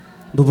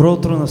Добро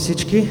утро на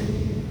всички!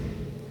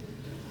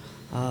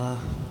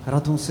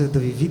 Радвам се да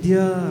ви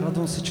видя,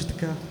 радвам се, че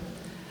така,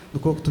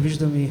 доколкото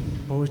виждам и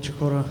повече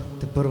хора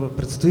тепърва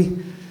предстои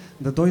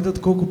да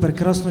дойдат. Колко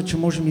прекрасно е, че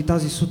можем и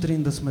тази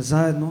сутрин да сме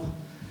заедно,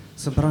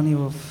 събрани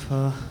в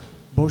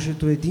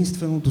Божието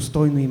единствено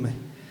достойно име.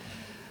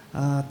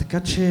 Така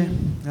че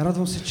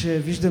радвам се, че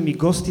виждам и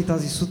гости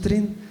тази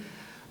сутрин.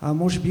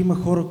 Може би има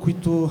хора,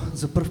 които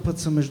за първ път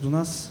са между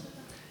нас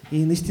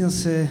и наистина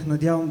се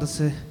надявам да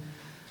се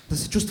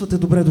чувствате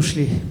добре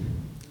дошли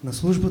на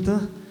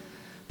службата.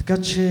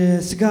 Така че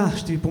сега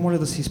ще ви помоля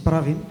да се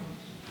изправим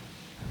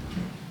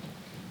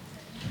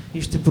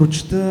и ще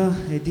прочета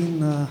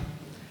един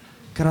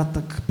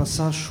кратък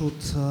пасаж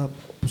от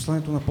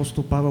посланието на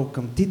апостол Павел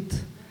към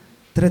Тит,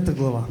 3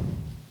 глава,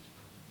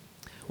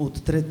 от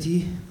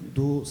 3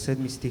 до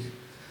 7 стих.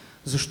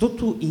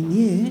 Защото и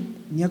ние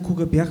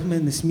някога бяхме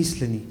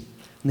несмислени,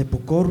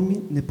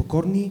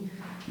 непокорни,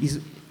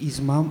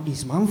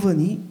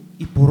 измамвани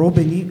и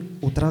поробени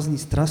от разни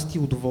страсти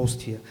и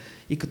удоволствия.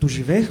 И като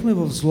живеехме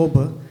в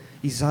злоба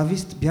и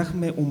завист,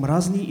 бяхме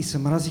омразни и се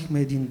мразихме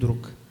един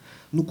друг.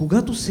 Но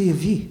когато се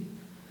яви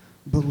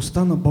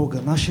благостта на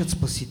Бога, нашият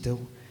Спасител,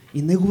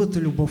 и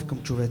Неговата любов към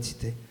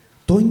човеците,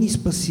 Той ни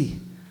спаси,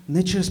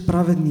 не чрез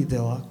праведни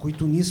дела,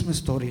 които ние сме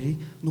сторили,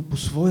 но по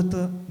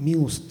своята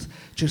милост,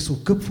 чрез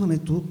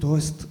окъпването,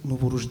 т.е.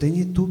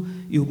 новорождението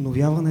и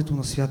обновяването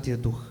на Святия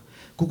Дух,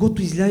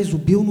 когото изля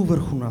изобилно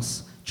върху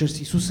нас,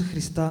 чрез Исуса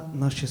Христа,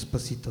 нашия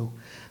Спасител.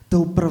 Та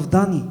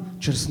оправдани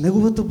чрез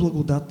Неговата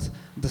благодат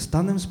да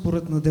станем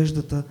според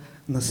надеждата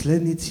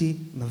наследници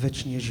на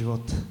вечния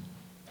живот.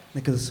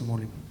 Нека да се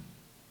молим.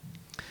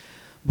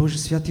 Боже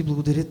святи,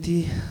 благодаря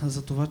Ти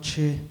за това,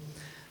 че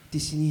Ти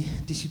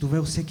си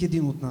довел всеки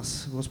един от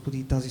нас, Господи,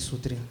 и тази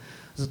сутрин.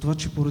 За това,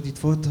 че поради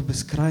Твоята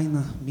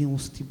безкрайна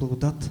милост и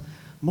благодат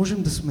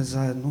можем да сме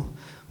заедно,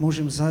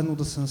 можем заедно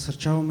да се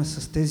насърчаваме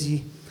с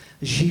тези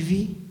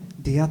живи,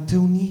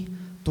 деятелни,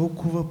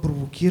 толкова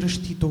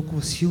провокиращи,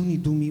 толкова силни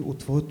думи от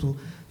Твоето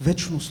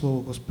вечно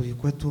Слово, Господи,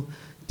 което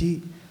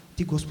Ти,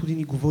 Господи,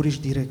 ни говориш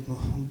директно,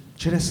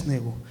 чрез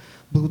него.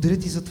 Благодаря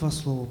Ти за това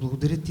Слово,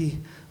 благодаря Ти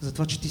за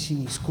това, че Ти си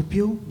ни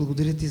изкупил,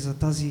 благодаря Ти за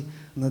тази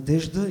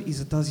надежда и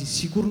за тази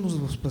сигурност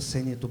в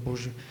спасението,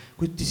 Боже,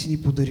 което Ти си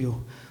ни подарил.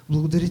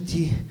 Благодаря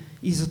Ти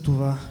и за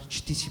това,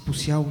 че Ти си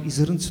посял и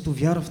зърнцето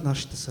вяра в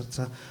нашите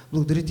сърца.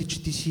 Благодаря Ти,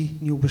 че Ти си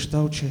ни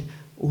обещал, че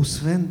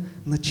освен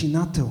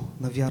начинател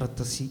на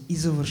вярата си и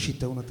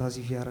завършител на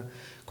тази вяра,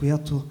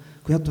 която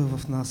е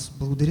в нас.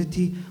 Благодаря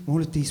Ти,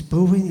 моля Те,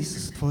 изпълвай ни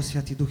с Твоя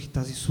Святи Дух и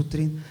тази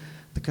сутрин,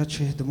 така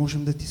че да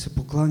можем да Ти се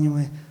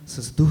покланяме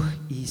с дух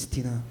и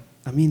истина.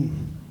 Амин.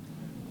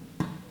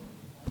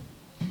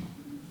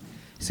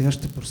 Сега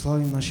ще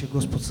прославим нашия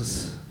Господ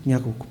с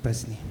няколко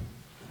песни.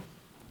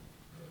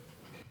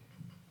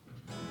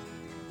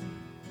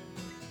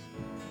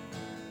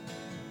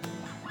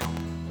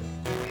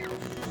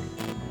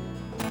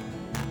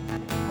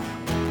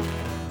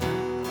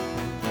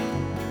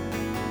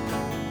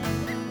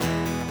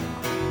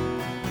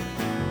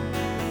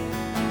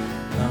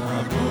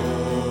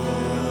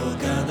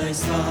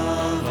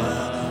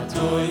 Слава,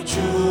 Той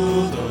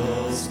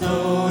чудо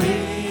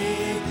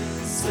стори,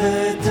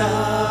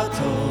 света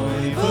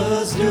Той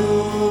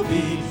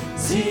възлюби,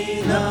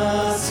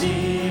 Сина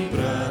си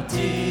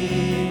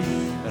прати,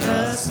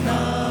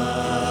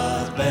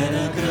 разнат бе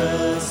на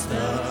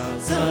кръста,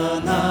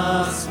 за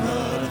нас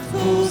смърт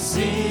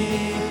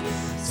вкуси,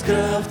 с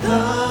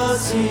кръвта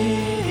си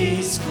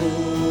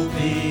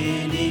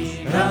изкупи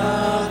ни,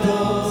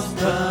 радост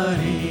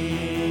дари.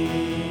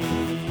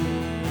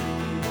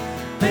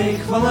 Пей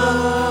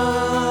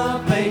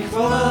хвала,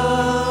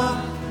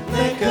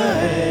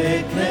 нека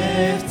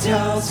екне в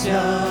цял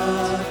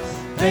свят.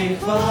 Пей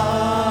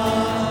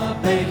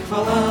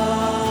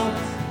хвала,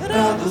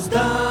 радост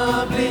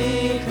да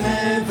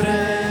бликне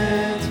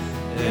вред.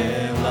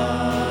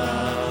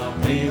 Ела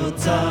при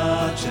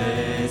Отца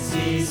чрез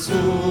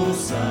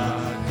Исуса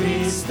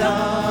Христа,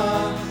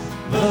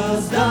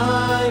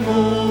 въздай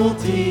му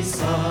Ти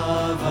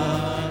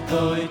слава,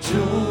 Той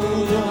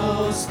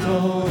чудо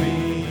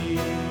строи.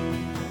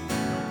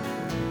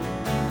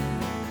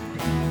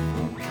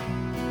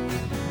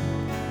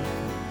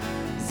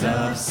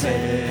 За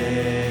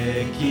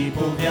всеки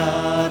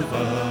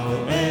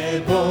повярвал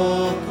е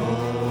Бог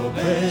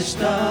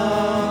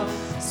обещал,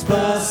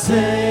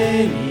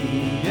 спасение,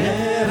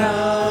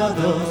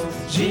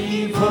 радост,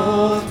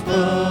 живот в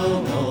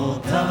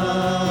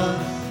пълнота.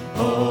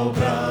 О,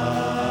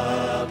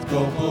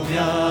 братко,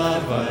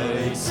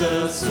 повярвай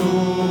с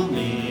ум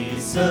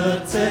и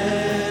сърце,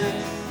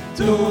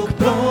 тук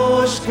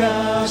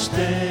прошка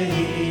ще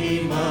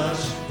имаш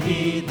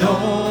и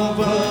дом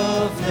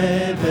в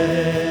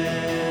небе.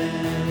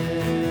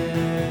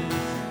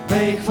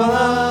 Пей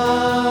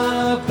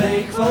хвала,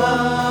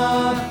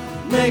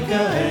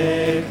 нека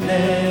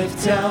екне в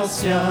цял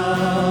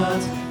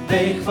свят.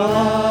 Пей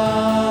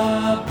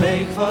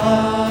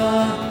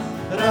хвала,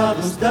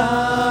 радост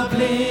да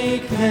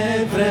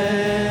бликне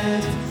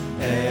вред.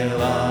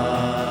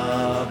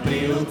 Ела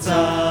при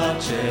Отца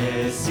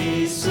чрез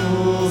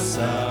Исус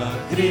Исуса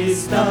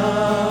Христа,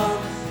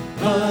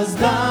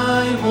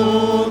 въздай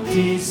му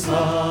ти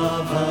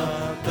слава,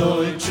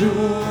 той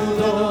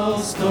чудо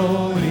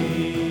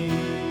стори.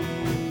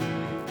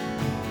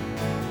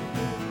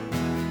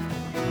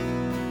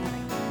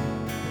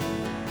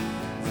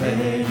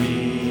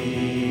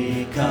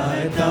 Велика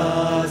е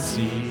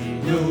тази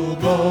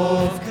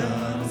любов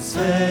към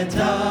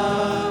света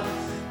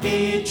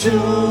и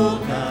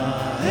чудна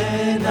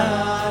е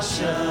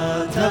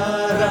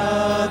нашата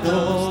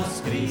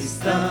радост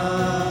Христа,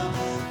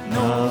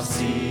 но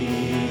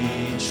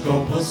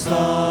всичко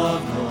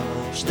по-славно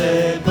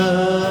ще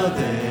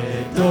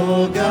бъде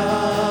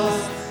тогава,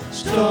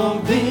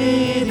 щом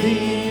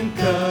видим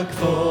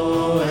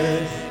какво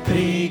е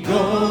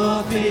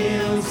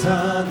приготвил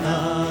за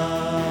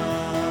нас.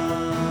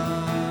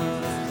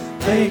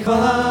 Пей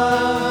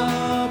хвала,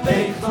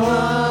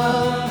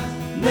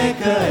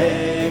 нека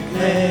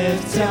екне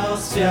в цял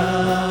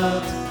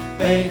свят.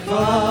 Пей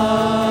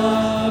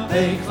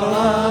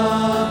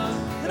хвала,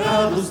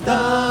 радост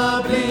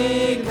да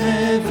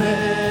бликне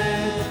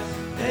вред.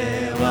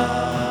 Ела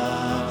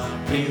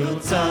при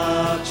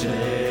Отца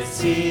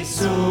чрез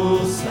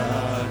Исуса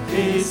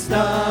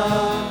Христа,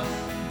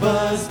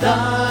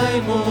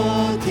 въздай му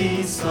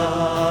ти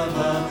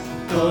слава,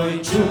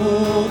 той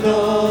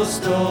чудо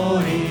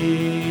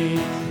стори.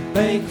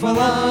 Пей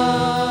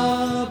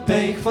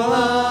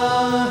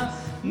хвала,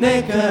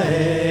 нека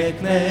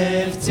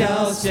екне в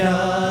цял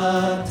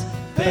свят.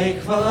 Пей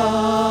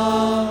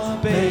хвала,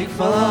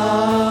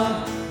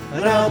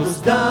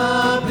 радост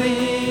да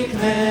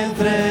бликне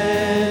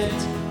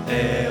вред.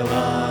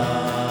 Ела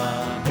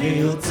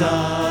при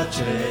Отца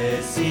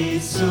чрез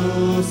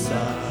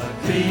Исуса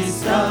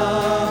Христа,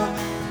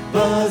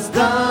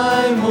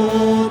 въздай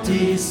му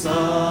ти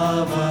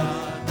слава,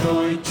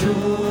 той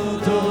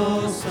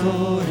чудо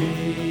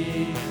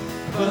стори.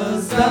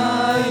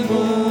 Въздай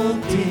му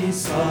ти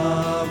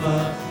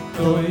слава,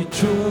 той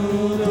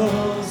чудо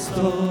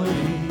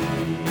стори.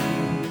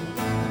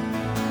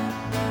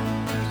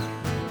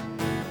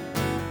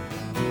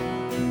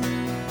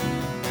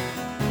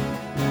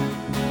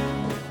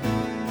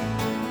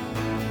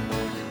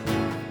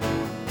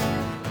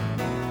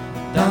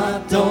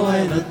 Да, той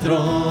е на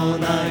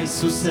трона,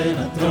 Исус е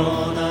на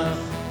трона,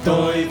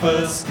 той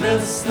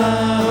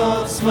възкръсна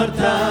от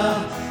смъртта.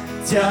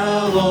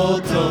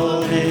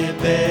 Цялото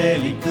небе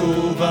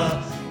ликува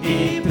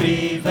и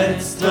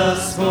приветства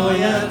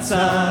своя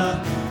цар.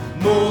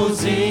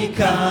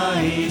 Музика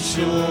и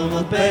шум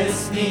от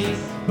песни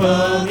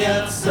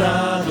пълнят с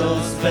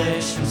радост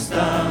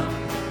вечността.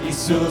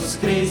 Исус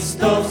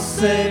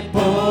Христос е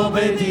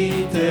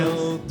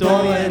победител,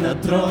 той е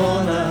на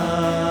трона.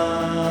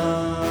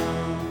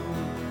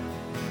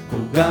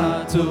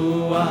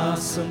 Когато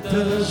аз съм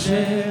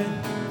тъжен,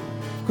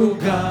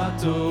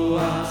 когато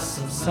аз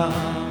съм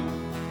сам,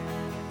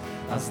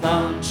 аз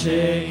знам,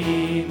 че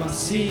има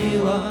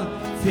сила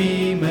в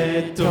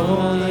името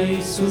на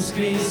Исус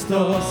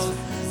Христос.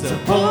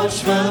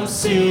 Започвам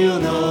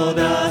силно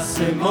да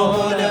се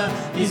моля,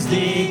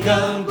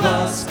 издигам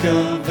глас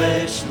към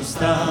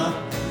вечността.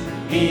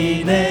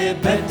 И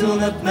небето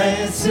над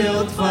мен се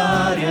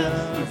отваря,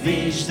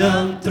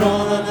 виждам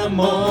трона на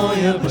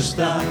моя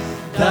баща.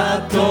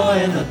 Да, той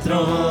е на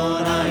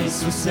трона,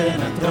 Исус е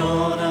на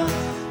трона,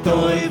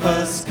 той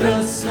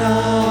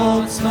възкръсна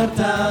от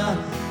смъртта.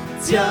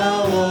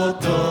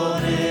 Цялото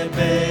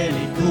небе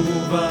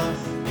ликува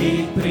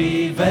и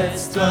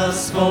приветства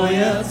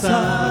своя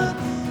цар.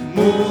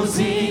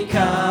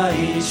 Музика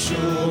и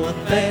шум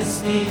от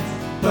песни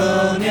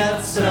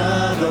пълнят с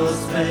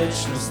радост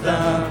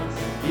вечността.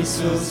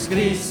 Исус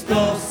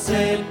Христос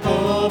е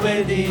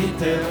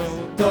победител,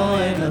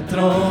 той е на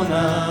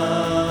трона.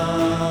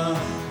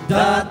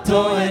 Да,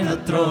 той е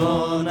на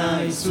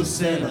трона,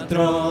 Исус е на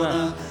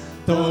трона,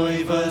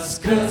 той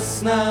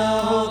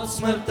възкръсна от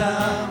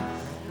смъртта.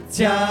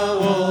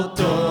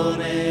 Цялото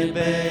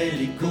небе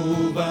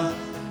ликува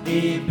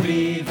и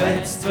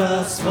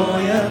приветства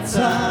своя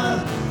цар.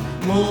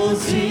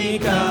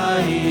 Музика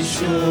и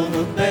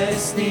шум от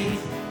песни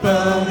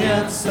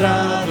пълнят с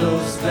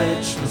радост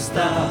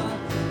вечността.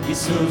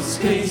 Исус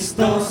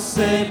Христос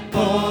е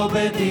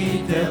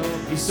победител,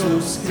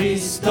 Исус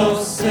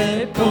Христос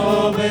е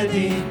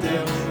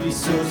победител,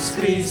 Исус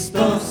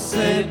Христос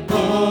е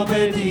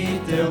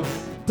победител,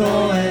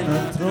 той е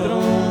на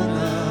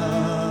трона.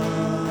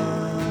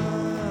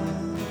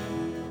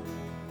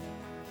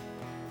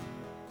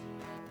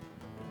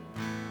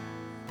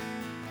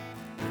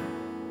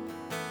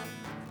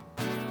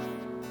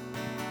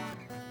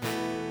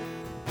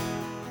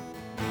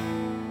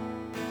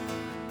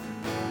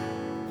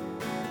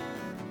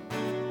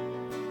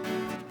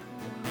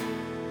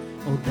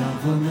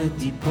 Отдаваме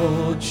ти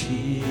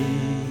почит,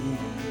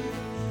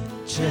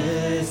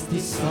 чест и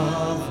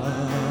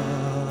слава,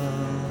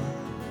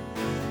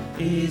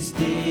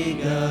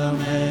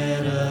 издигаме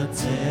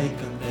ръце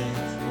към теб,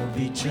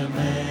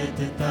 обичаме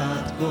те,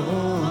 Татко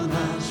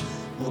наш.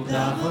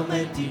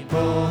 Отдаваме ти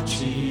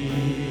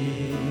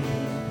почит,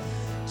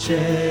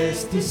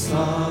 чест и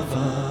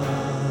слава,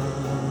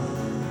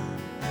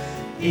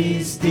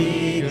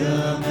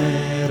 Издигаме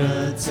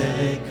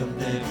ръце към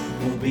Теб,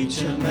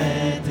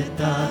 обичаме Те,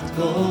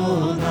 Татко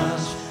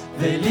наш.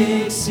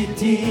 Велик си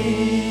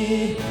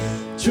Ти,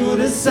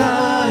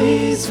 чудеса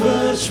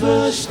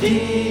извършваш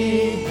Ти,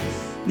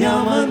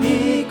 няма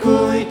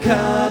никой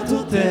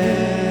като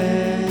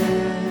Теб.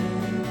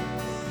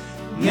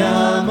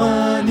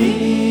 Няма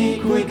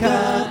никой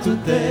като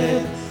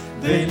Теб,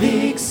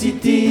 велик си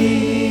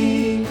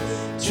Ти,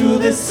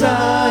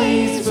 чудеса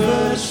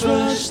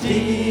извършваш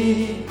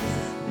Ти,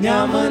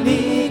 няма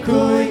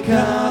никой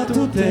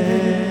като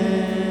Теб.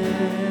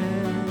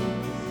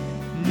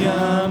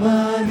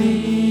 Няма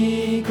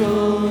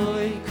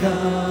никой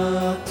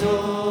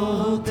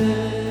като Теб.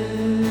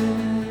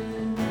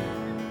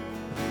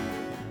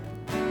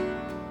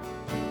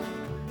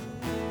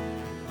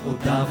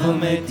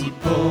 Отдаваме Ти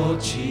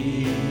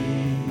почит,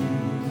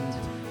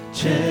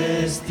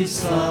 чест и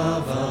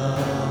слава.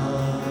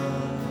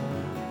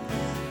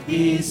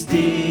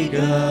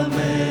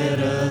 Издигаме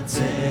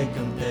ръце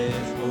към Теб,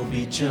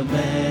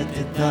 обичаме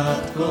Те,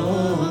 Татко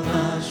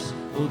наш.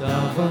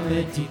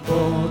 Отдаваме Ти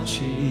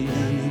почит,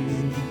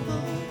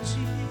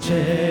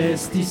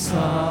 чест и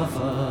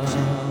слава.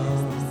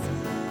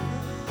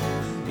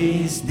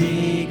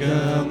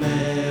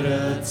 Издигаме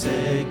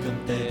ръце към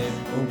Теб,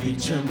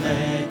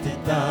 обичаме Те,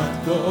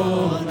 Татко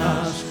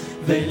наш.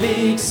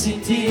 Велик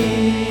си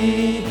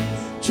Ти,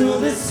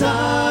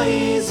 чудеса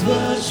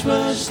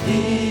извършваш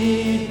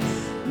Ти,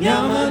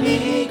 няма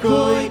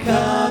никой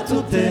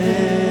като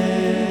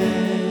Теб.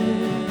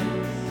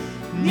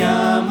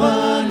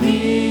 Няма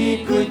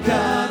никой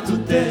като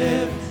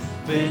Теб,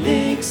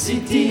 велик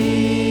си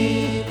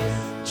Ти,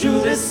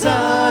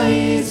 чудеса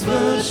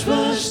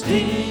извършваш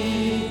Ти,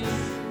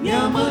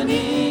 няма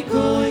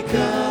никой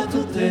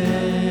като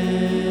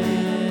Теб.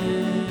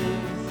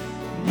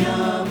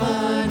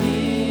 Няма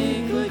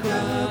никой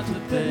като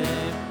Теб,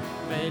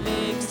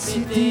 велик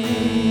си Ти,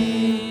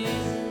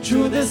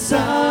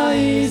 чудеса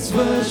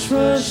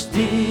извършваш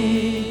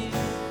Ти,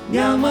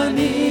 няма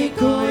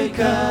никой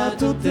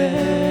като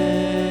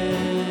Теб.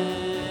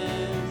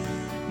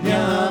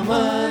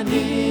 Няма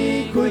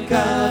никой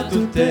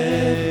като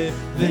Теб,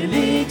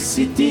 велик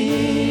си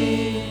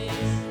Ти,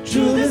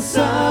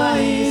 чудеса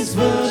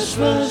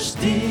извършваш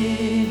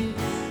Ти,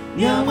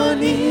 няма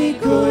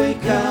никой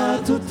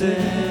като Теб.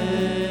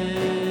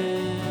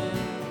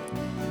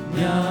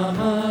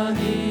 Няма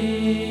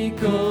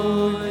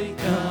никой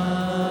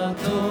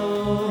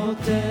като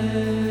Теб.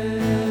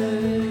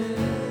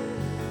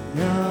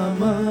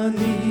 Няма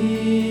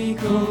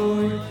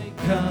никой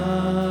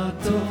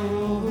като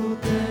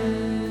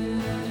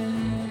Теб.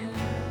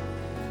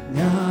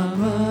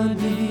 Няма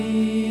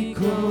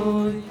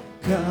никой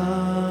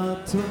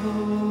като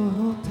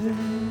Теб.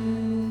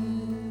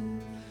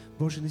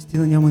 Боже,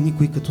 наистина няма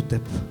никой като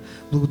Теб.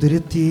 Благодаря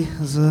Ти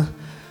за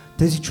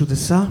тези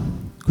чудеса,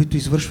 които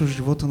извършваш в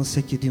живота на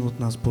всеки един от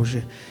нас,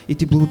 Боже. И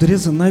Ти благодаря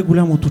за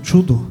най-голямото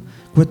чудо,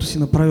 което си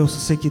направил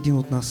със всеки един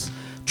от нас.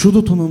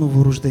 Чудото на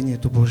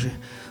новорождението, Боже.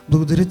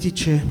 Благодаря Ти,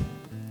 че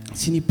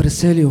си ни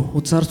преселил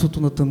от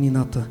царството на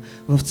тъмнината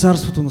в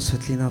царството на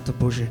светлината,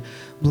 Боже.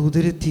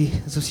 Благодаря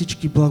Ти за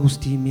всички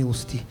благости и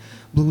милости.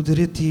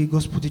 Благодаря Ти,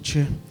 Господи,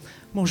 че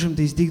можем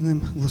да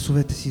издигнем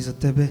гласовете си за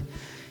Тебе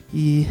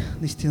и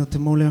наистина Те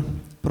моля,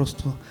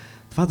 просто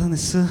това да не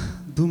са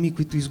думи,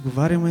 които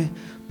изговаряме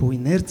по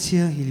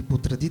инерция или по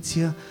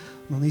традиция,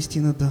 но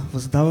наистина да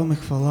въздаваме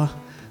хвала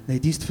на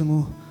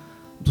единствено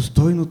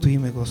достойното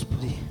име,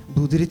 Господи.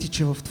 Благодаря Ти,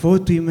 че в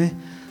Твоето име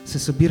се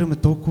събираме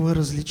толкова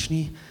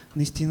различни,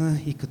 наистина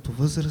и като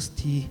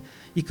възраст,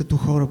 и като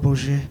хора,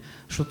 Боже,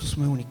 защото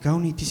сме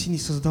уникални и Ти си ни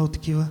създал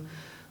такива,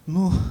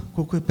 но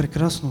колко е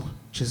прекрасно,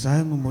 че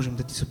заедно можем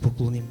да Ти се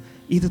поклоним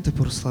и да Те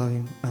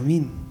прославим.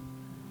 Амин.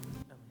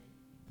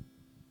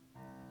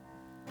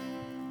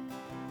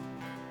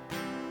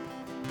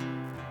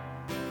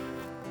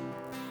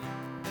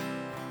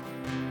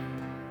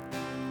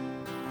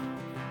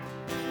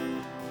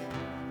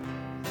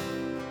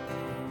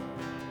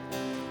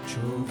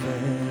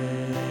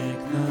 Човек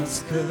на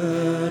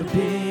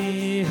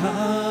скърби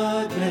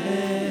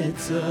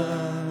агнеца,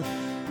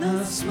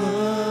 на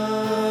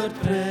смърт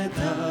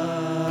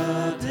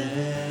предаден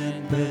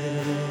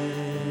бе.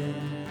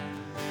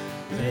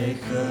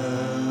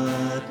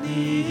 Грехът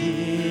ни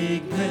и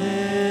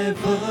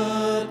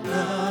гневът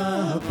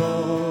на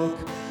Бог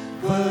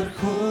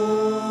върху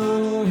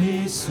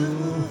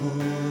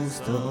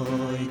Исус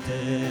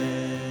дойде.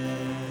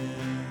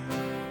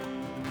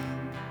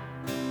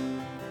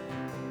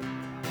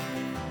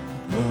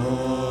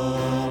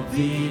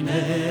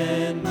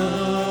 Обвинен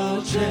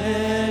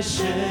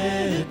мълчеше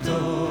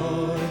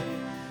Той,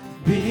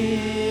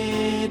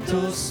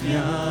 бито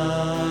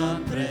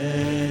смян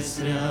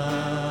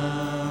презрян.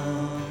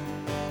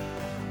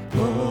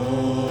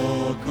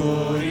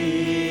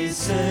 Покори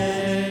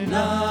се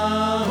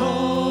на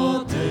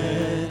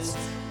Отец,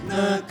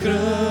 на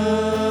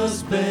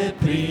кръст бе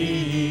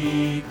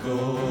прикован.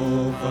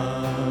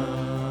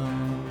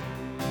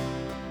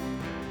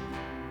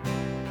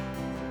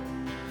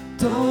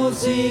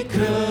 Този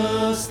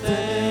кръст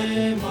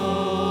е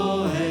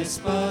моят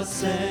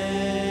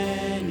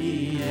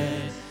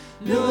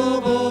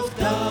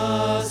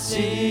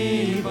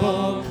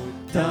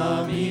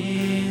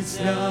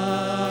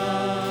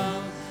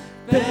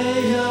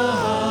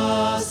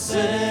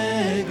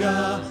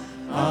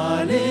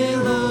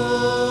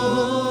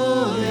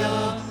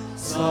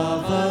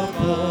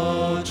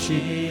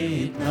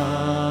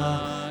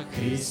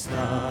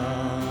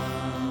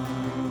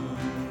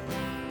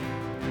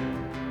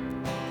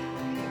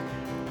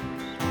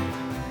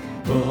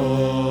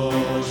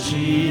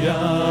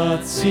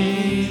Твоят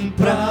син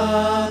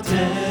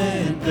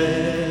пратен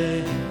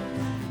бе,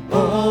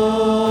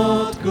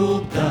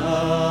 откуп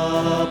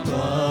да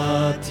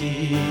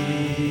плати.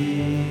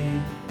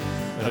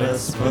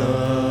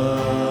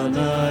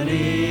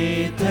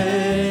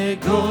 Разпъналите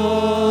го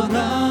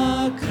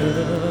на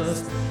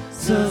кръст,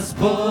 с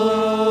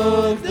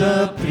Бог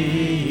да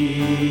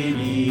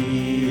примири.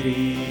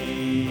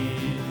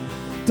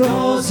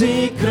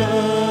 Този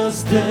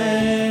кръст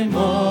е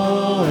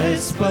мое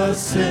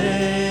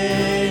спасение,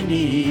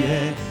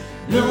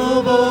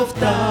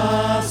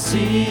 любовта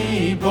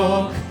си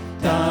Бог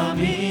там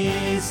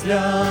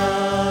изля.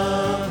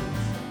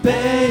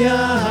 Пея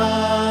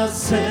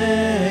аз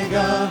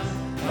сега,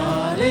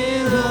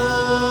 алилуя,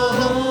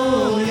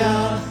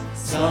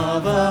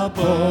 слава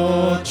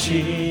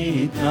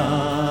почит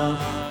на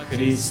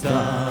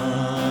Христа.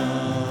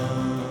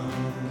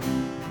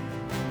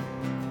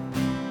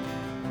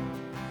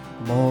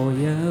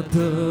 Моя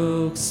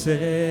дълг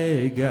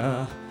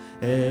сега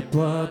е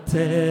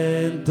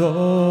платен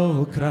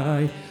до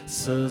край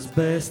с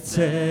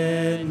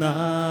безценната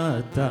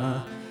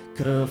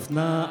кръв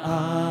на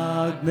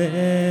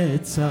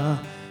агнеца.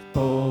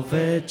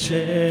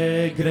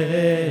 Повече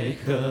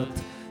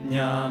грехът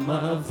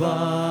няма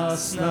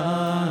власт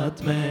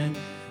над мен.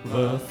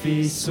 В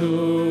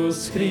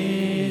Исус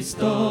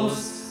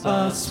Христос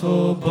аз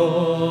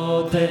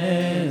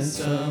свободен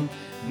съм.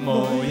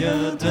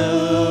 Моя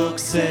дълг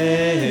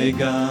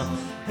сега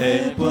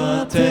е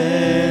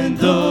платен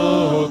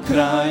до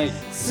край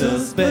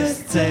с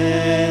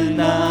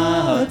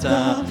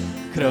безценната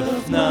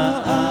кръв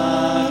на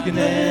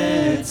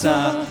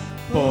агнеца.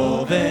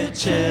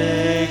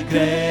 Повече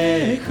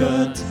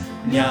грехът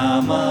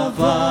няма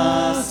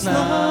власт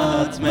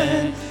над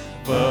мен.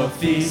 В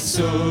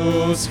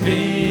Исус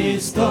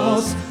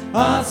Христос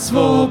аз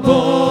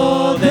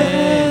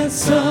свободен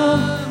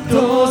съм.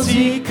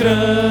 Този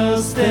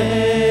кръст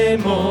е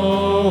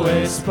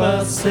мое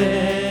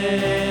спасение,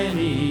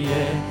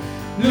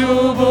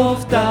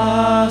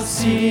 любовта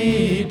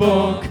си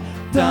Бог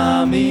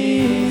там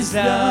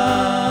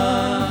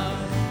изля.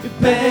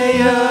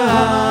 Пея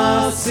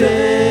аз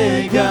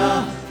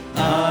сега,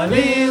 алилуя,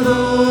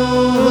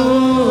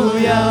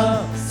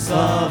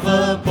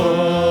 слава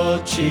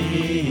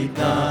почит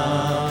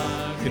на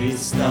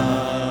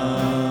Христа.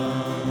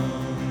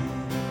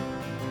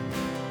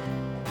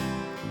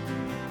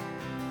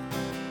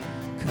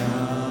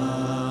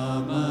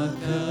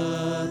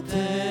 Камъкът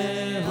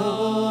е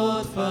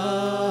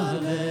отвален,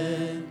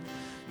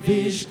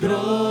 виж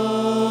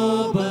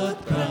гробът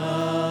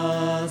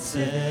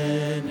празен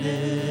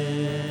е.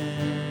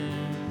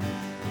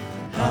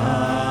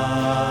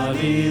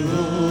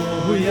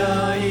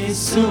 Алилуя,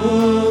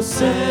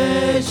 Исус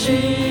е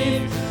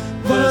жив,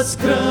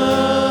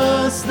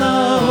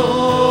 възкръсна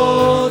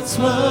от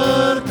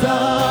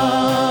смъртта.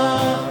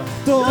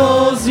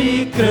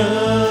 Този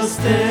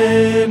кръст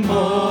е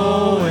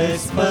мое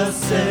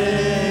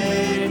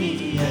спасение,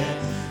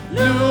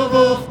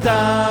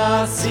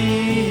 любовта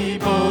си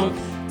Бог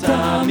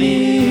там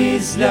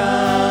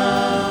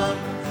изля.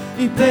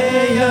 И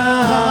пея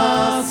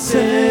аз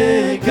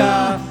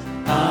сега,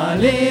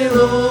 алилуя,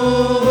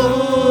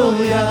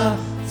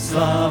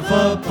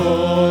 слава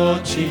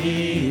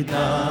почит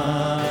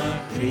на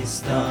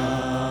Христа.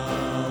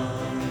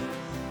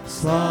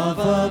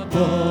 Слава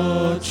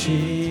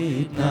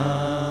почит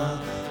на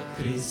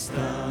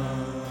Христа.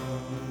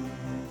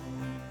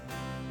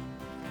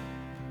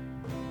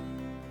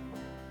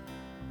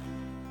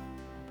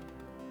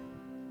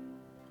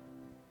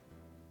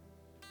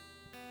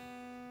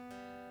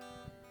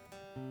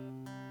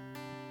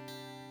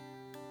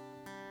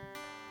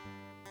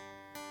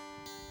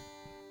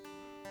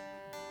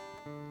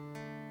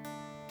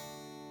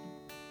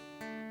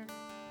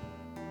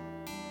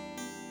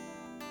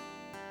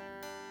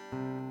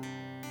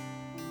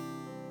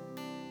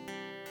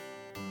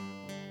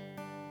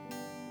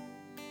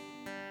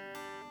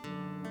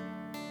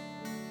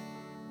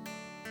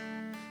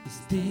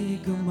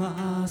 Издигам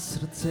аз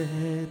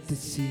ръцете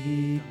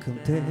си към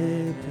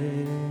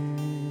Тебе,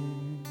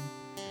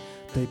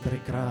 тъй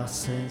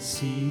прекрасен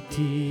си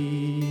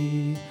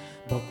Ти,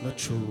 Бог на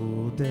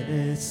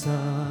чудеса.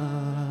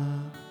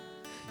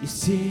 И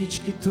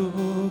всички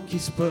тук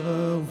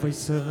изпълвай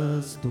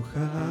с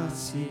духа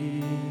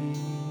си,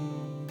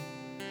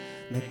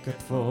 нека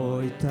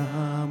Твоята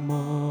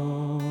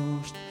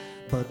мощ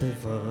бъде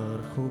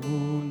върху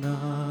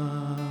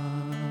нас.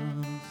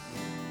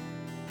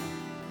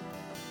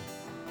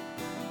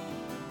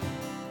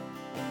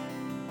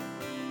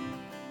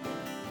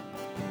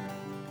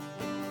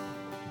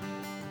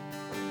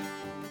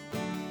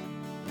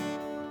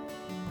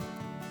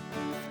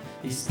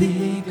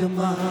 Издигам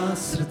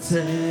аз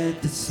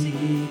ръцете си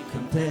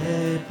към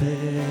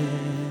Тебе,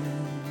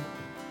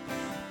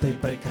 тъй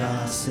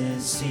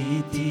прекрасен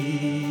си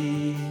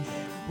Ти,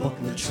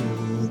 Бог на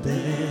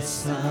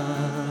чудеса.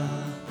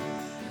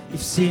 И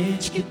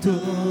всички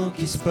тук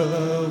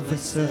изпълвай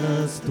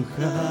с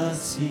духа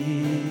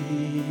си,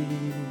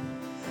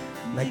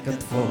 нека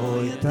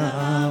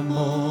Твоята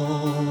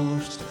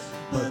мощ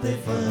бъде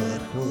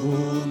върху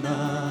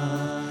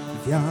нас.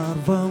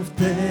 Вярвам в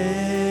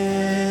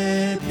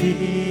Теб,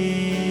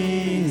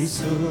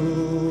 Исус,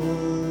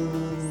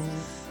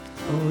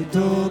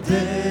 Твоето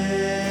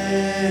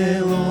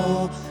дело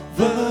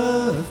в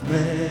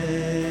мен.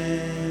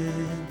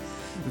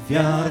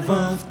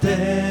 Вярвам в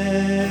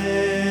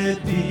Теб,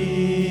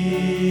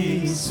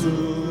 Исус,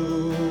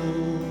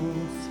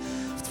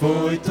 в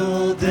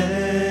Твоето дело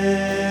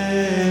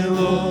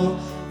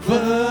в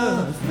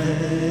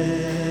мен,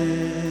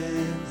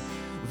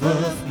 в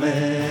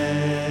мен,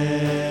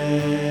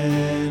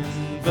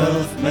 в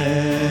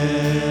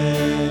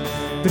мен.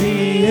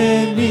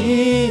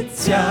 Приеми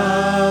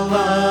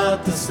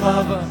цялата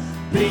слава,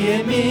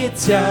 приеми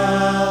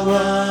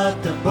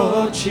цялата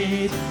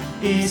почит,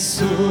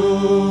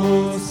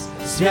 Исус,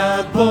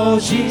 свят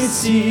Божи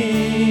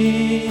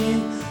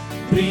Син.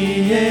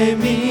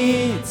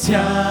 Приеми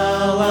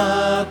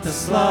цялата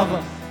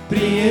слава,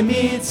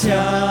 приеми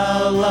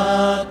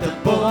цялата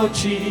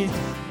почит,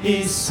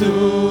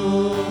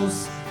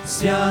 Исус,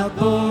 свят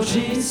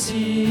Божи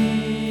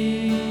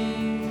Син.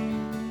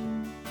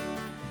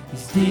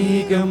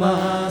 Издигам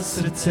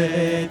аз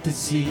ръцете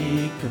си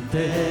към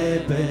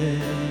Тебе,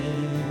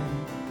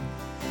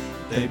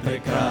 Тъй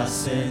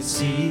прекрасен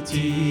си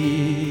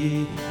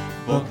Ти,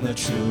 Бог на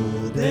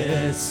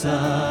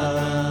чудеса.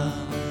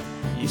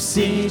 И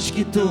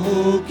всички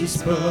тук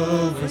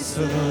изпълвай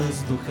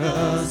с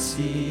духа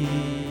си.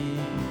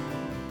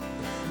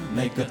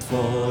 Нека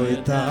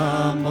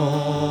Твоята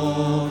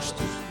мощ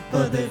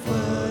бъде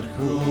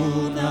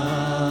върху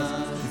нас.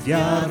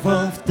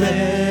 Вярвам в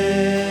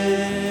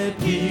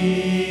Теб,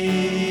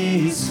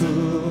 Исус,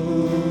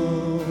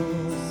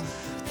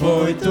 в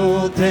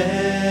Твоето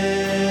дело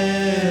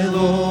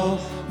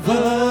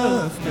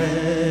в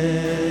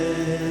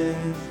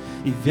мен.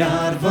 И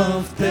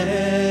вярвам в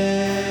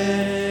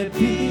Теб,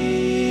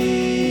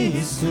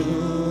 Исус,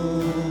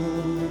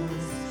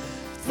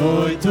 в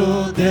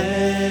Твоето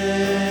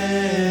дело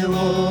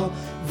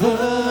в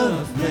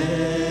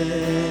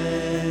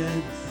мен,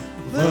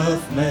 в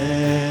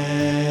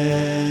мен,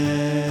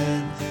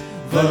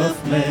 в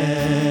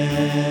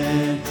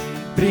мен.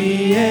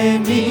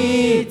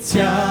 Приеми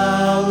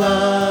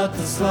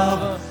цялата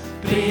слава,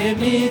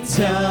 приеми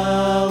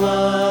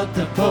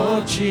цялата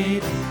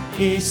почит,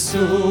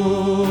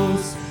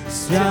 Исус,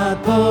 свят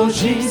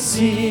Божи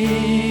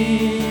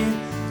Син.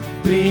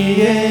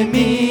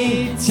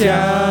 Приеми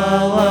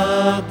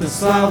цялата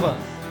слава,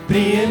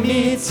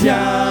 приеми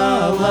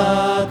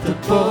цялата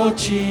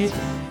почит,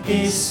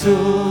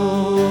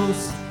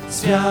 Исус,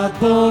 свят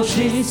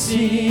Божи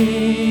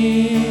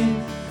Син.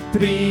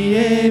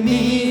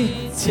 Приеми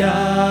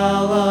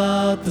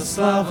цялата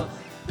слава,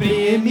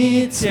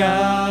 приеми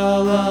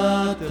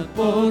цялата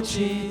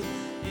почит,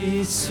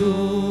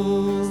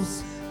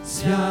 Исус,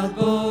 свят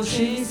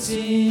Божи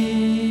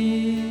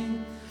Син.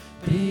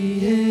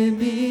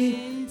 Приеми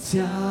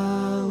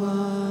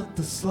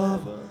цялата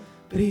слава,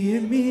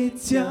 приеми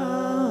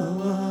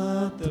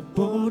цялата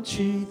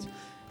почит,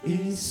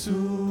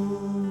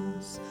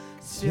 Исус,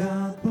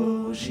 свят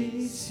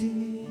Божи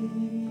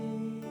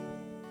Син.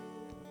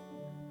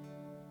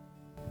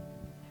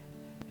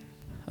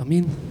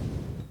 Амин.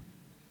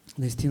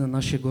 Наистина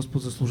нашия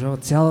Господ заслужава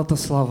цялата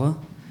слава.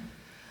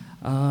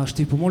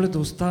 Ще ви помоля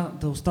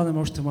да останем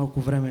още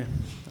малко време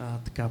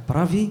така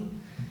прави.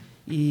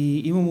 И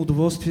имам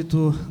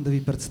удоволствието да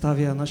ви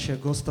представя нашия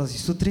гост тази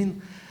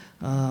сутрин,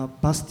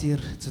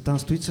 пастир Цветан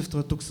Стоицев. Той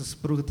е тук с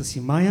съпругата си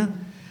Мая.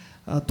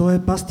 Той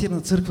е пастир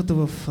на църквата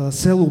в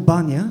село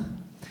Баня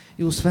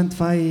и освен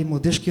това е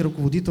младежки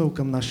ръководител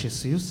към нашия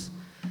съюз.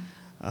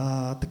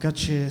 Така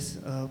че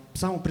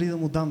само преди да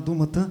му дам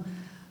думата,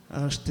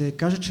 ще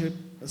кажа, че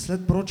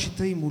след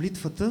прочита и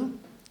молитвата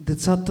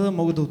децата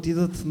могат да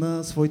отидат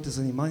на своите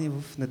занимания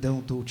в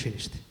неделното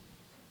училище.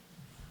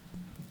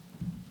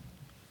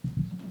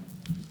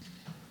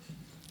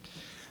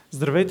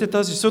 Здравейте,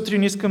 тази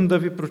сутрин искам да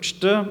ви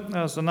прочита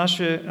за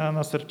наше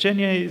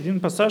насърчение един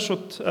пасаж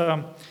от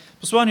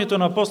посланието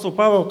на апостол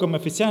Павел към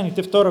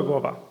Ефесяните, 2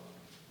 глава,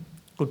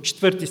 от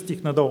 4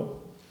 стих надолу.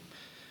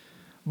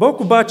 Бог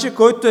обаче,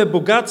 който е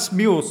богат с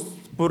милост,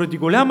 поради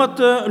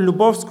голямата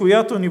любов, с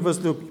която ни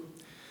възлюби,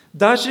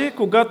 даже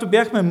когато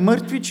бяхме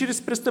мъртви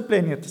чрез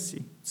престъпленията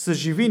си,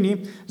 съживи ни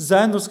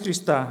заедно с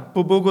Христа,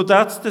 по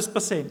благодат сте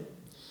спасени.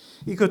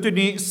 И като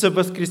ни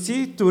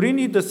съвъзкреси, тори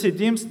ни да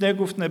седим с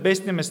Него в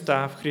небесни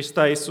места, в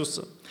Христа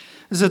Исуса,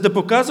 за да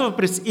показва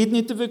през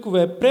идните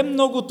векове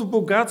премногото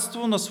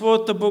богатство на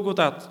своята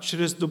благодат,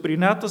 чрез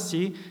добрината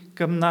си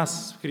към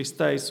нас, в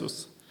Христа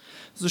Исуса.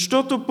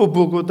 Защото по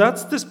благодат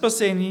сте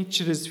спасени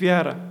чрез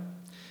вяра.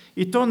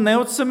 И то не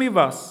от сами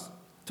вас.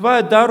 Това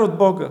е дар от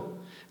Бога,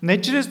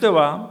 не чрез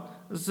дела,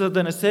 за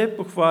да не се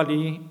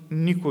похвали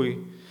никой.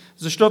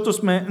 Защото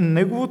сме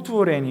Негово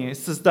творение,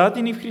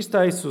 създадени в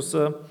Христа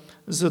Исуса,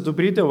 за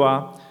добри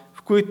дела,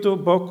 в които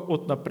Бог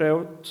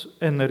отнапред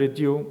е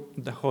наредил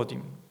да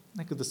ходим.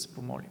 Нека да се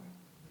помолим.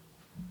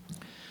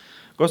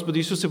 Господи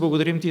Исусе,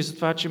 благодарим Ти за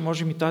това, че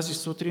можем и тази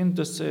сутрин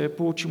да се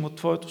получим от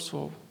Твоето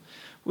Слово.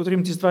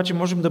 Благодарим Ти за това, че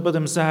можем да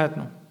бъдем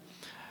заедно.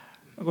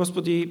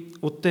 Господи,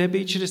 от Тебе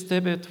и чрез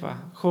Тебе е това.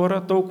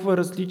 Хора толкова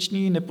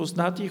различни и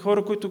непознати,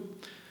 хора, които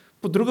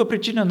по друга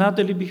причина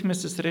надали бихме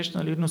се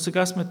срещнали, но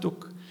сега сме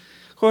тук.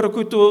 Хора,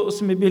 които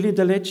сме били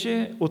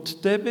далече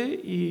от Тебе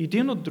и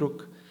един от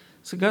друг.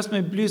 Сега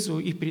сме близо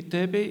и при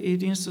Тебе и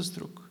един с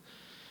друг.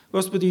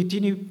 Господи, и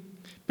Ти ни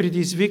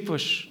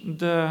предизвикваш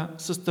да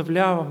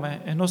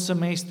съставляваме едно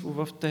семейство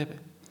в Тебе.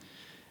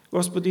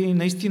 Господи,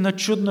 наистина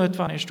чудно е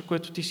това нещо,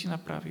 което Ти си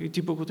направил и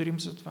Ти благодарим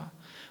за това.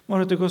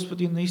 Моля Те,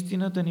 Господи,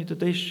 наистина да ни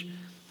дадеш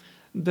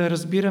да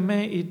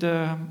разбираме и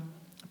да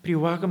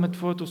прилагаме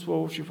Твоето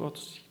Слово в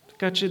живота си.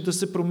 Така че да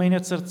се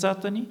променят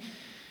сърцата ни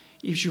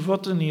и в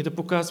живота ни да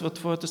показва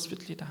Твоята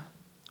светлина.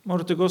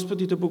 Моля Те,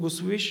 Господи, да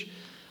благословиш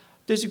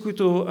тези,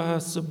 които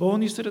са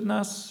болни сред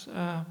нас.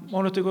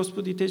 Моля Те,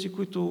 Господи, тези,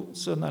 които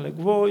са на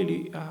легло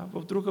или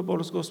в друга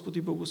болест,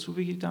 Господи,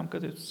 благослови ги там,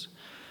 където са.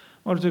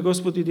 Моля Те,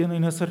 Господи, да ни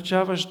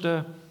насърчаваш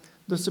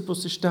да се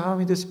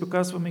посещаваме и да си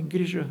показваме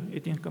грижа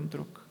един към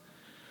друг.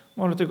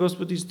 Моля Те,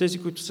 Господи, за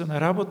тези, които са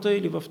на работа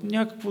или в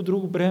някакво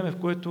друго бреме, в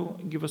което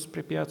ги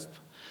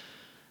възпрепятства.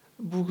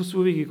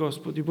 Благослови ги,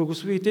 Господи.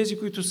 Благослови и тези,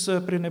 които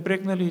са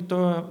пренебрегнали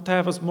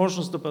тая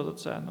възможност да бъдат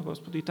заедно,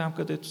 Господи, и там,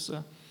 където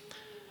са.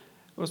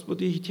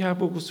 Господи, и Тя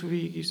благослови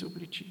и ги се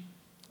обличи.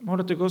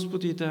 Моля Те,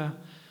 Господи, да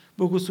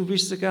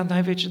благословиш сега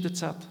най-вече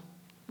децата.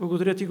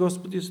 Благодаря Ти,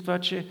 Господи, за това,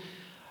 че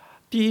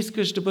Ти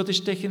искаш да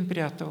бъдеш техен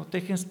приятел,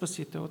 техен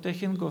спасител,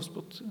 техен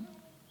Господ.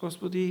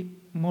 Господи,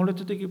 моля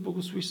Те да ги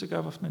благословиш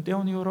сега в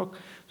неделния урок,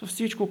 във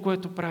всичко,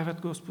 което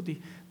правят,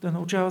 Господи, да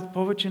научават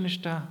повече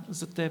неща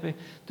за Тебе,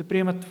 да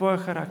приемат Твоя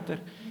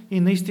характер и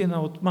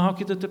наистина от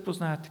малки да Те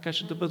познаят, така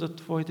че да бъдат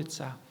Твои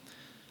деца.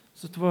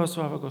 За Твоя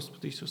слава,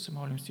 Господи Исусе,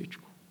 молим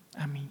всичко.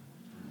 Амин.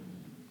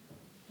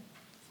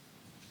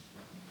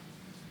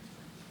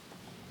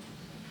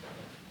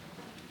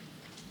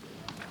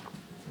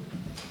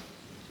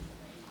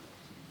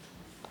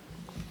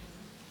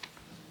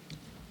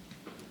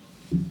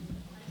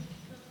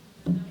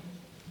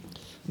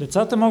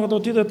 Децата могат да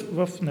отидат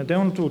в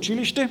неделното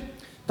училище.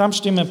 Там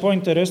ще им е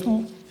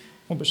по-интересно.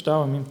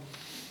 Обещавам им.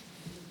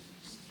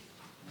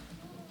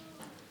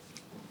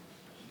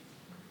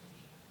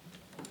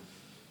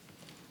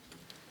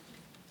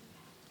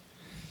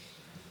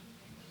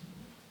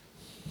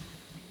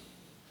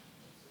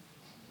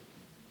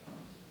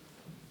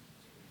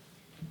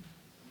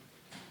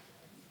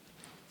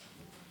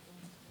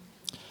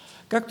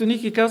 Както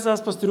Ники каза,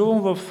 аз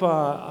пастирувам в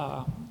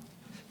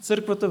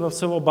църквата в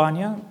село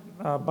Баня.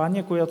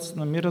 Баня, която се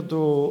намира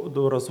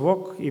до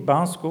Разлог и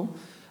Банско.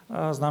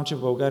 Знам, че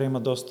в България има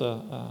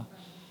доста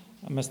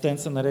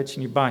местенца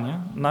наречени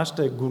Баня.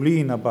 Нашата е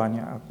Голийна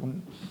баня.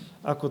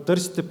 Ако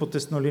търсите по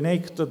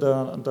теснолинейката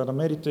да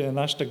намерите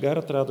нашата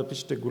гара, трябва да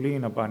пишете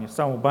Голийна баня.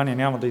 Само Баня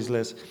няма да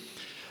излезе.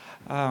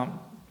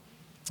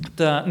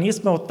 Ние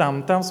сме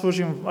оттам. Там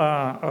служим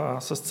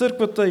с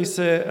църквата и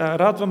се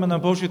радваме на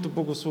Божието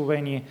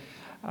благословение.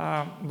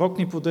 Бог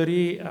ни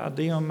подари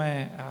да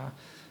имаме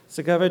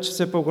сега вече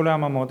все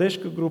по-голяма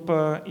младежка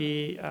група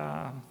и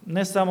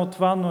не само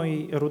това, но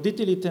и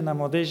родителите на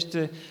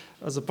младежите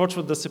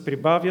започват да се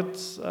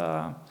прибавят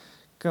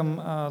към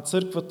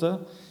църквата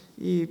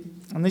и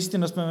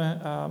наистина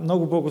сме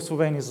много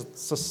благословени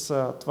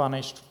с това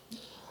нещо.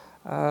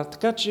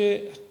 Така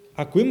че,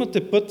 ако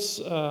имате път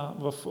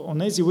в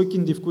онези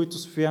уикенди, в които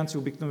софиянци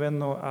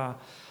обикновено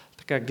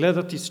така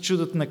гледат и се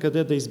чудат на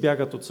къде да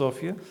избягат от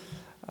София,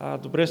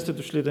 добре сте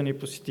дошли да ни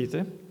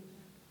посетите.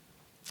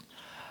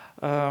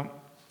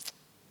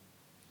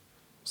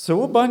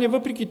 Село Баня,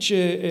 въпреки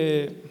че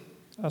е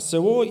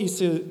село и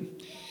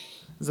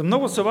за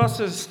много села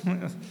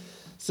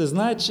се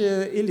знае,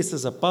 че или са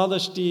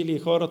западащи, или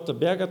хората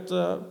бягат.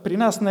 При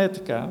нас не е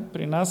така.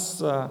 При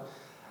нас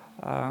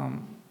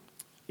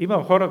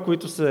има хора,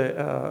 които се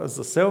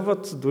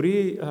заселват.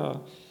 Дори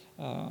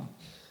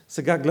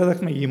сега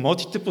гледахме и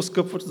имотите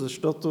поскъпват,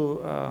 защото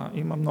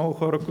има много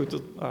хора,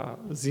 които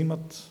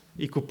взимат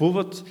и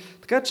купуват.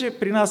 Така че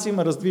при нас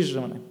има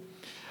раздвижване.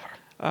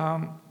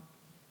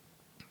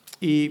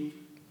 И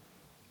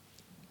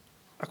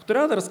ако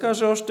трябва да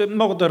разкажа още,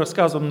 мога да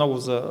разказвам много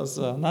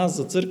за нас,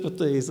 за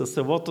църквата и за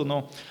селото,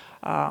 но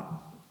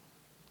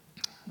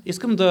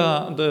искам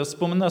да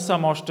спомена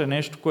само още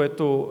нещо,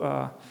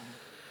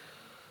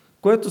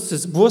 което се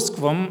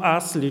сблъсквам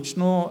аз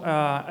лично,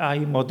 и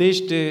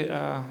младежите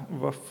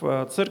в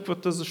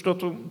църквата,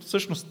 защото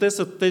всъщност те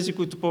са тези,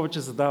 които повече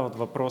задават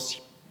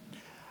въпроси.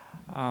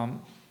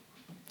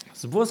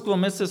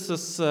 Сблъскваме се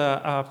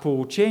с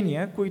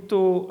поучения,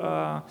 които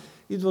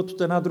идват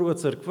от една друга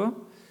църква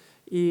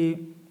и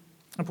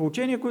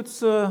поучения, които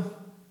са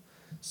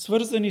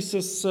свързани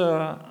с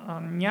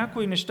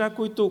някои неща,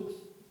 които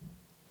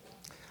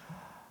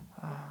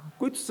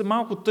са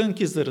малко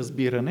тънки за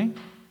разбиране,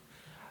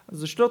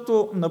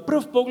 защото на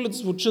пръв поглед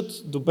звучат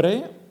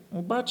добре,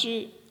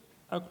 обаче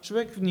ако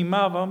човек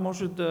внимава,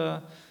 може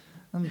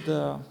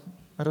да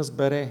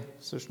разбере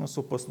всъщност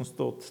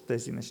опасността от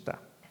тези неща.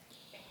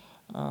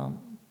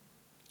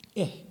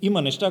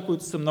 Има неща,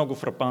 които са много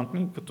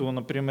фрапантни, като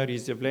например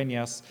изявление,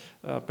 аз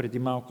преди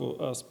малко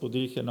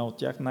споделих едно от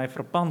тях.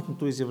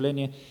 Най-фрапантното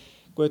изявление,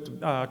 което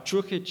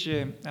чух е,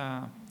 че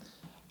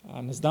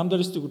не знам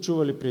дали сте го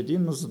чували преди,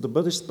 но за да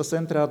бъдеш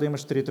спасен трябва да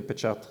имаш 3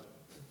 печата.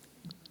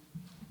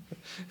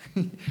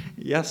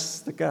 И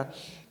аз така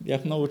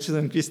бях много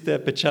чуден какви са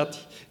тези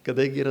печати,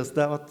 къде ги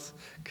раздават,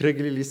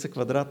 кръгли ли са,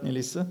 квадратни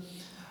ли са.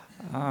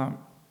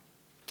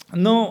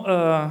 Но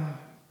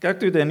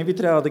както и да е, не ви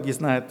трябва да ги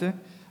знаете.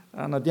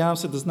 Надявам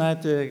се да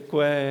знаете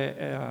кое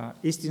е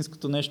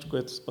истинското нещо,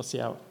 което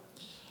спасява.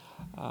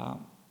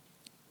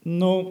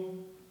 Но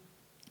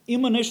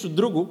има нещо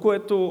друго,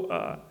 което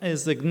е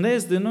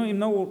загнездено и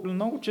много,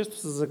 много често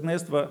се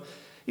загнездва.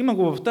 Има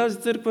го в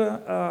тази църква,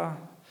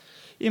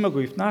 има го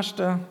и в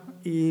нашата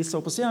и се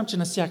опасявам, че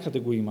навсякъде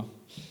го има.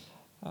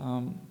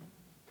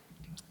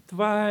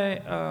 Това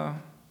е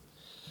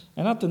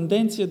една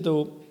тенденция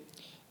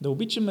да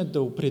обичаме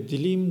да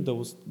определим,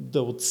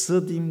 да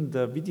отсъдим,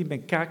 да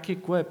видим как е,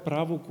 кое е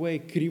право, кое е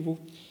криво.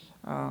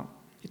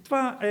 И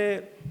това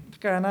е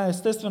така една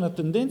естествена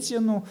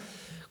тенденция, но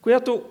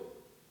която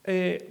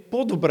е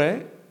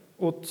по-добре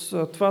от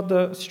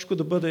това всичко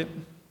да бъде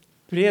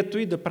прието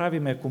и да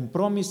правиме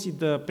компромиси,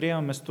 да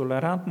приемаме с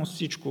толерантност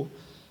всичко.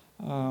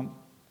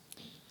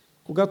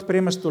 Когато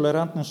приемаш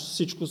толерантност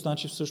всичко,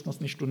 значи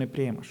всъщност нищо не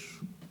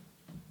приемаш.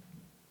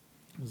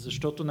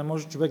 Защото не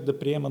може човек да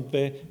приема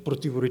 2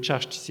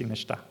 противоречащи си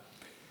неща.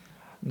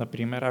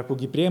 Например, ако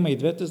ги приема и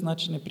двете,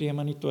 значи не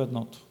приема нито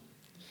едното.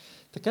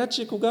 Така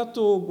че,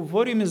 когато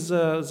говорим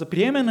за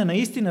приемане на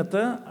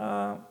истината,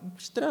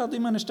 ще трябва да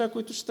има неща,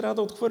 които ще трябва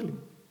да отхвърлим.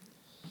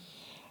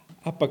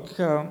 А пък,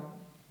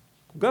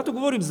 когато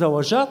говорим за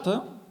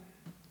лъжата,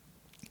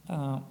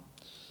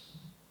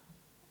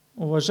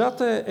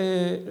 лъжата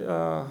е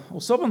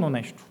особено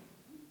нещо.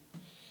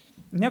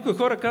 Някои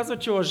хора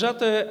казват, че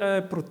лъжата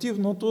е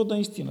противното на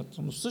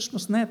истината, но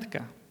всъщност не е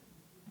така.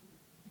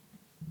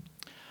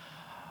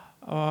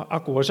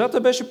 Ако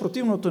лъжата беше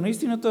противното на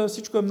истината,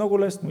 всичко е много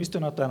лесно.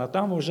 Истината е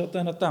натам, лъжата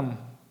е натам.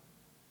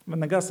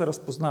 Веднага се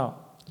разпознава.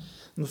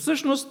 Но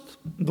всъщност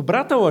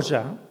добрата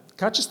лъжа,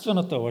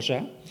 качествената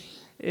лъжа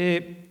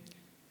е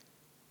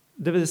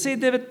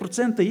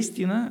 99%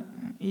 истина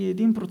и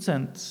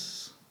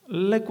 1%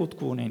 леко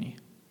отклонение,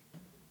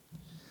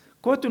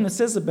 което не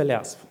се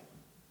забелязва.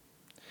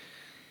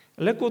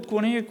 Леко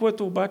отклонение,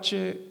 което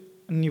обаче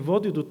ни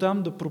води до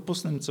там да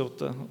пропуснем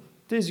целта.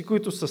 Тези,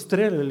 които са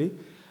стреляли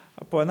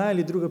по една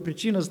или друга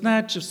причина,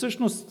 знаят, че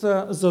всъщност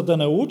за да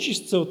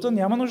научиш целта,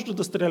 няма нужда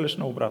да стреляш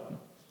наобратно.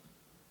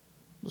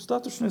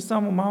 Достатъчно е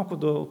само малко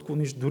да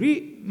отклониш,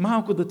 дори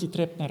малко да ти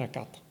трепне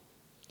ръката.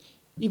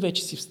 И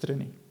вече си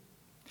встрани.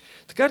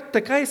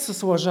 Така и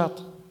с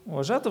лъжата.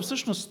 Лъжата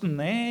всъщност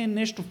не е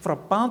нещо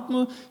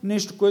фрапантно,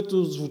 нещо,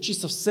 което звучи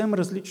съвсем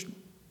различно.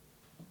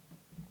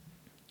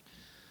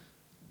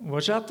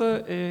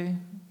 Лъжата е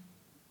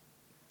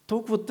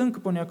толкова тънка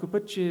по някой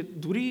път, че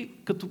дори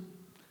като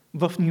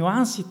в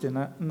нюансите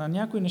на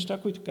някои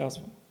неща, които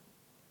казвам.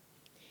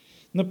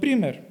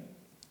 Например,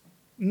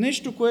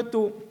 нещо,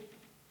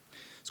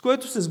 с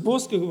което се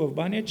сблъсках в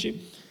баня, е, че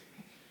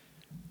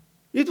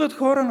идват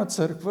хора на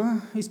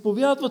църква,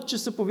 изповядват, че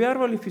са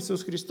повярвали в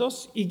Исус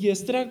Христос и ги е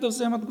страх да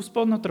вземат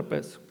Господна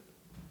трапеза.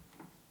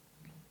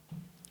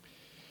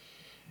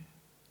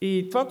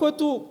 И това,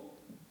 което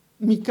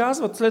ми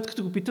казват, след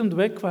като го питам,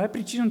 добре, каква е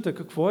причината,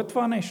 какво е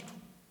това нещо?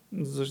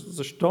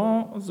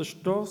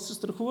 Защо се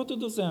страхувате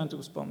да вземете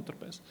Господна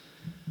трапеза?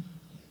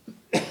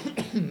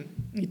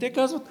 И те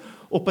казват,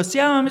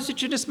 опасяваме се,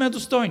 че не сме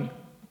достойни.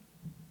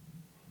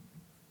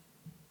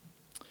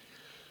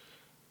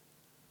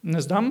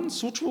 Не знам,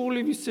 случвало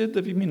ли ви се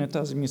да ви мине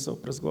тази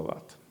мисъл през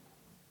главата?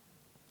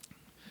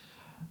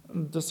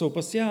 Да се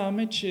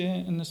опасяваме,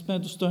 че не сме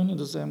достойни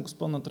да вземем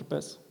Господна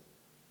трапеза.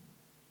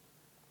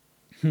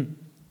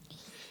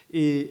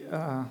 И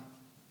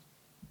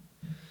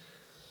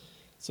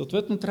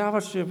съответно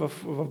трябваше в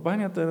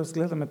банята да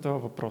разгледаме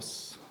този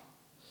въпрос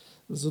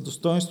за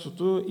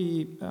достоинството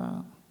и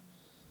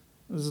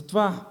за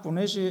това,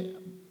 понеже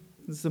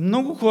за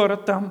много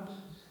хора там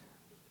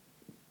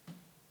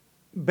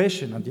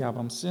беше,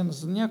 надявам се,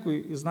 за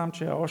някой знам,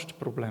 че е още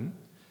проблем,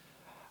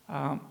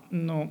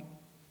 но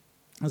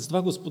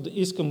затова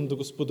искам да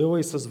го споделя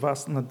и с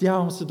вас.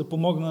 Надявам се да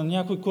помогна на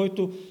някой,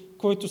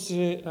 който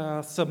се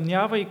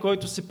съмнява и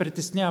който се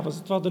притеснява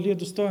за това дали е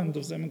достоен да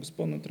вземе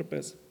Господна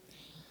трапеза.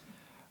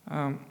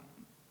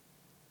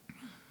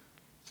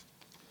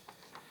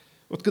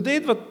 Откъде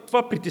идва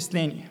това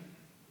притеснение?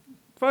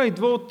 Това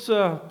идва от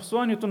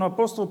посланието на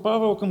апостол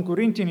Павел към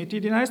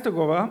Коринтияните, 11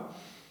 глава,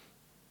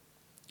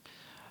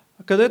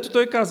 където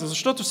той казва,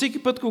 защото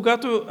всеки път,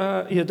 когато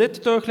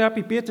ядете този хляб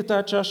и пиете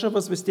тази чаша,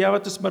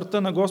 възвестявате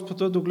смъртта на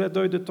Господа, доглед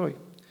дойде Той.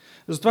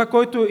 Затова,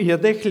 който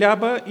яде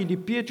хляба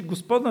или пие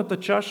Господната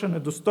чаша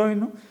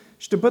недостойно,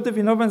 ще бъде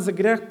виновен за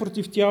грях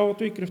против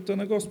тялото и кръвта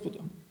на Господа.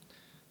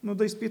 Но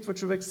да изпитва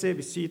човек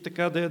себе си и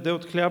така да яде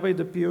от хляба и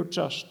да пие от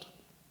чашата.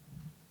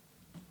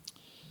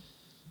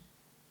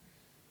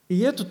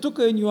 И ето тук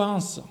е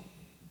нюанса.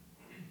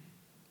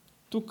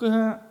 Тук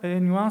е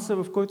нюанса,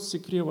 в който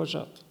се крие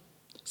лъжата.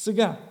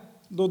 Сега,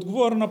 да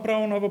отговоря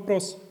направо на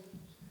въпроса.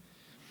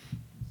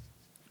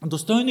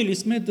 Достойни ли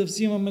сме да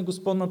взимаме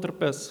Господна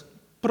трапеза?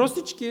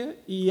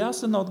 Простичкият и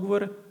ясен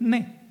отговор е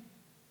не.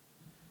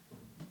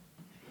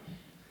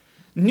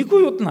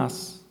 Никой от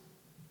нас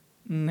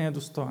не е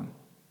достоен.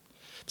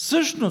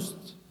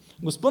 Всъщност,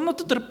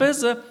 Господната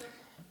трапеза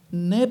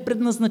не е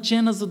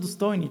предназначена за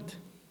достойните.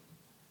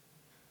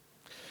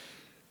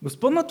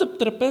 Господната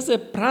трапеза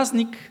е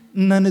празник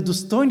на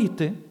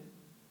недостойните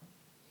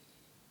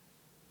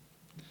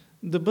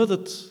да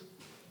бъдат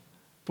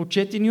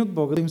почетени от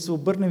Бога, да им се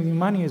обърне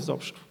внимание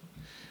изобщо.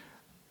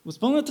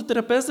 Господната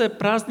трапеза е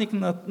празник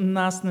на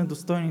нас,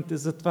 недостойните,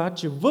 за това,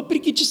 че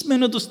въпреки, че сме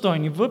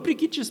недостойни,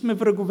 въпреки, че сме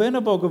врагове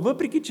на Бога,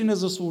 въпреки, че не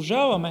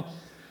заслужаваме,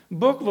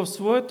 Бог в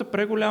своята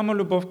преголяма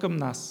любов към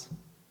нас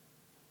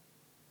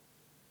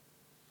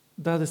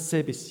даде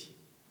себе си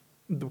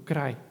до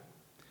край.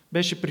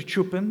 Беше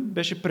пречупен,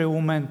 беше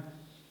преумен.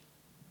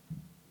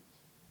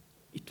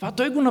 И това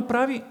Той го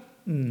направи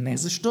не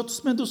защото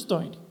сме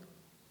достойни.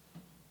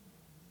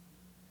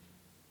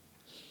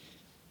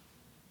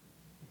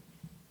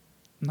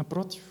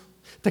 Напротив.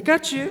 Така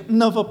че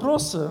на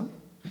въпроса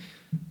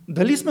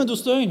дали сме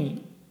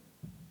достойни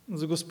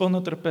за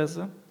Господна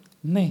трапеза,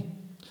 не.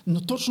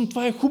 Но точно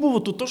това е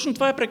хубавото, точно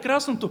това е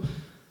прекрасното.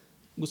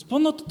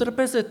 Господната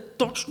трапеза е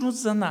точно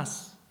за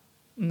нас,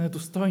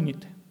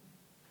 недостойните.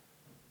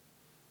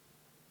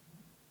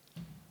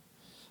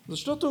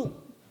 Защото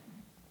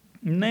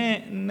не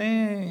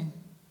е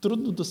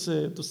трудно да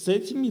се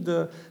досетим и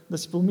да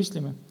си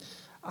помислиме.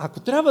 Ако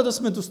трябва да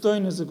сме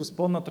достойни за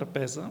Господна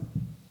трапеза,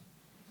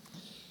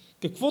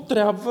 какво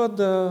трябва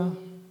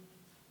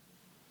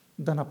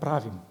да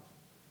направим?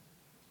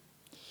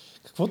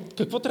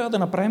 Какво трябва да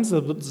направим,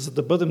 за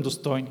да бъдем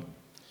достойни?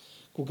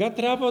 Кога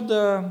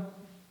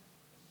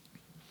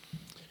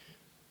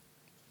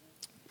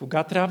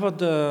трябва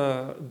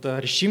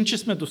да решим, че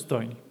сме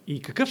достойни?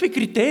 И какъв е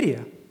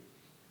критерия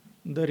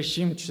да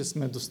решим, че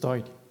сме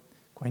достойни?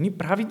 Кое ни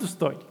прави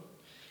достойни?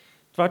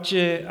 Това,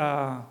 че...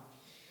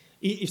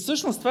 И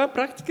всъщност това е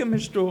практика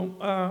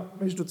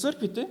между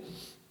църквите.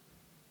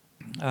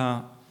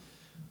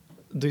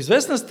 До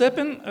известна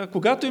степен,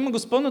 когато има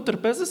Господна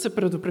трапеза, се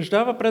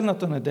предупреждава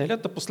предната неделя,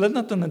 а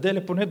последната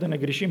неделя поне да не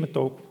грешиме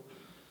толкова,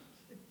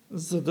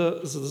 за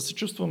да се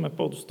чувстваме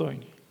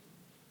по-достойни.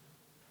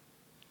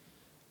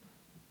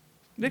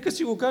 Нека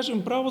си го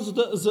кажем право,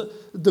 за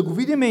да го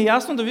видим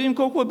ясно, да видим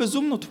колко е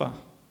безумно това.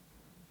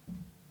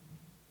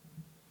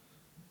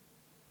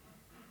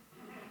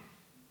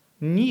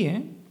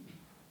 Ние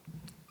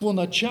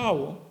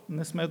поначало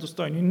не сме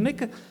достойни.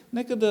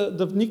 Нека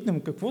да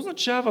вникнем. Какво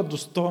означава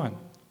достоен?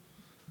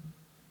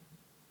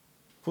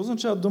 Какво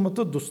означава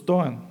думата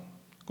достоен?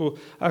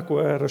 Ако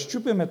я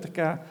разчупяме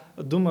така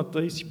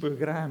думата и си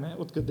поиграеме,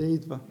 откъде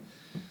идва?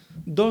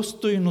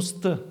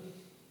 Достойността.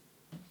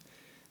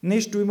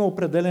 Нещо има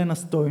определена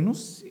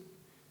стойност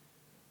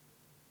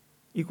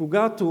и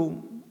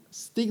когато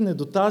стигне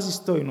до тази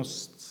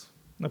стойност,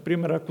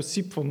 например, ако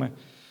сипваме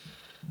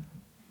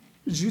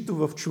жито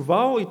в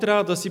чувал и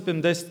трябва да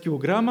сипем 10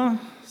 кг,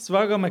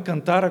 слагаме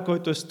кантара,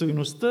 който е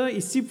стойността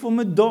и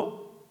сипваме до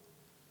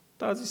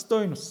тази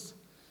стойност.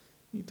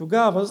 И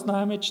тогава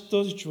знаем, че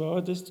този чувал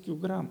е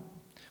 10 кг.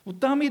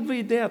 Оттам идва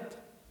идеята.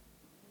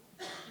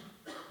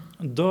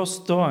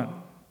 Достоен.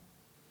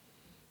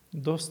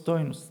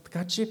 Достойност.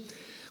 Така че,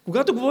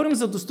 когато говорим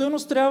за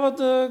достойност, трябва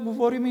да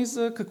говорим и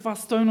за каква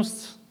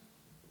стойност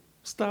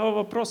става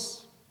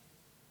въпрос.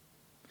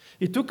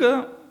 И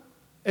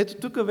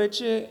тук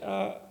вече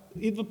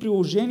идва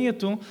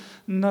приложението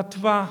на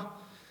това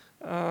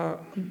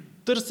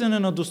търсене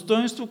на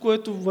достоинство,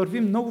 което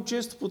върви много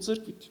често по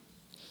църквите.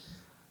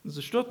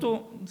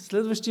 Защото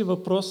следващия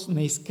въпрос,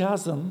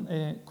 неизказан,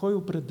 е кой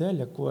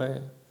определя, кое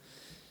е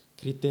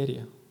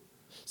критерия.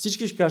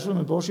 Всички ще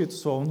кажем Божието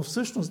Слово, но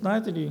всъщност,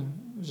 знаете ли,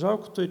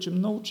 жалкото е, че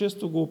много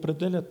често го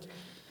определят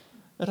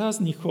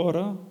разни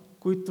хора,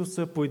 които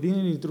са по един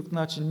или друг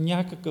начин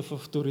някакъв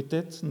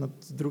авторитет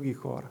над други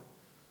хора.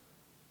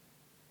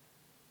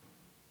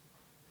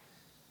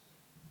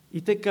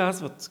 И те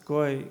казват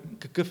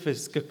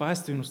каква е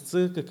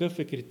стойността, какъв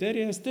е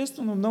критерия.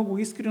 Естествено, много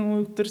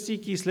искрено,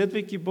 търсейки и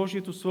следвайки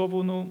Божието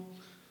Слово,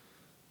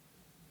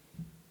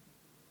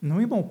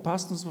 но има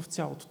опасност в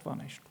цялото това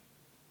нещо.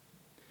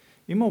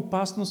 Има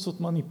опасност от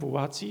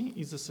манипулации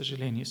и, за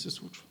съжаление, се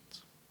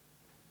случват.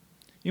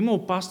 Има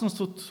опасност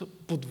от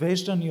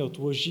подвеждания, от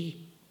лъжи,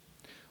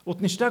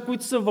 от неща,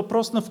 които са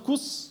въпрос на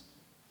вкус,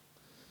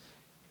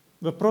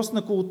 въпрос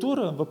на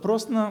култура,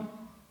 въпрос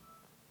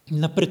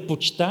на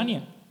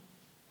предпочитания.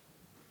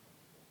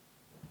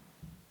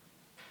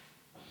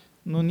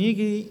 Но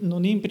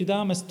ние им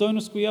придаваме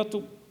стойност,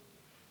 която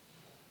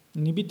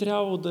не би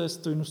трябвало да е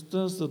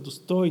стойността за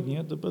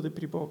достойния да бъде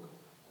при Бога.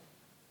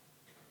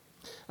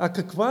 А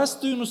каква е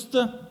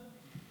стойността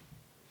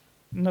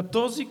на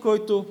този,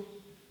 който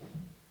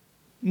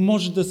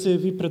може да се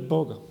яви пред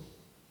Бога?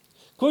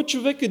 Кой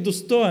човек е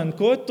достоен?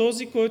 Кой е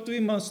този, който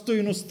има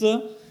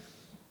стойността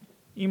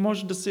и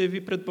може да се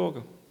яви пред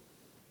Бога?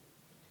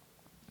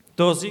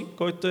 Този,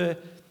 който е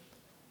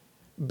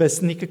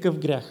без никакъв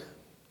грях.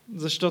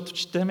 Защото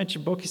четеме, че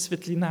Бог е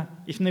светлина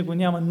и в него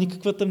няма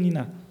никаква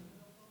тъмнина.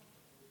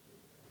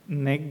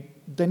 Не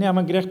да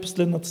няма грях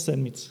последната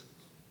седмица.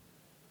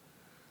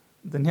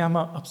 Да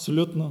няма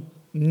абсолютно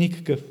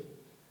никакъв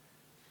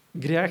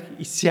грях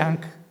и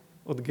сянка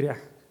от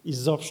грях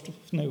изобщо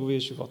в неговия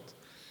живот.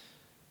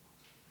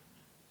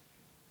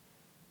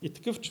 И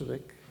такъв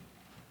човек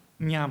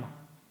няма.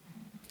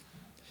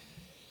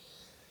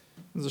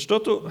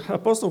 Защото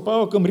апостол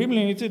Павел към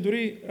римляните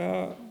дори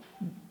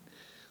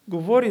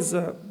говори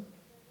за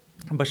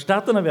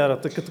бащата на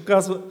вярата, като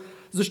казва,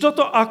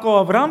 защото ако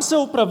Авраам се е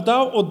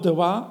оправдал от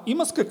дела,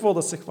 има с какво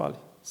да се хвали,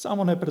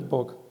 само не пред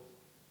Бога.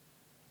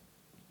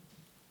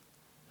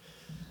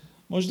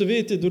 Може да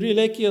видите дори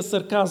лекия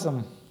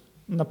сарказъм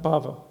на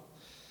Павел.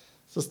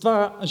 С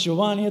това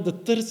желание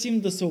да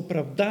търсим да се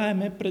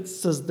оправдаеме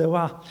с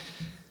дела.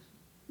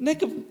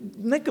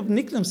 Нека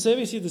вникнем в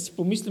себе си и да си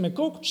помислиме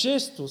колко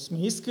често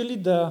сме искали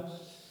да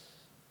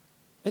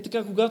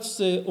така, когато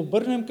се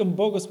обърнем към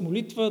Бога с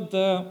молитва,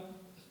 да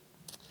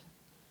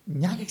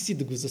някакси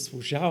да го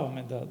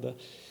заслужаваме,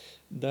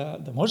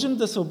 да можем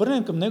да се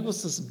обърнем към Него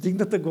с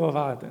вдигната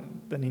глава,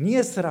 да не ни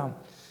е срам.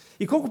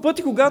 И колко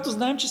пъти, когато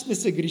знаем, че сме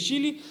се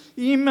грешили,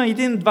 има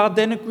 1-2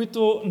 дена,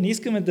 които не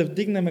искаме да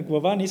вдигнем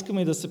глава, не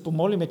искаме да се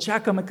помолиме,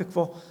 чакаме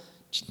какво?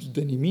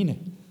 Да ни мине.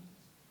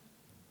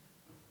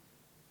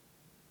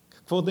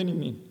 Какво да ни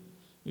мине?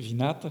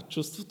 Вината,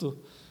 чувството.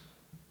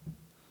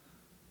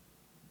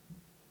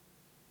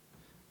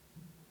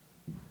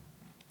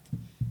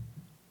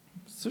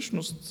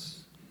 Всъщност,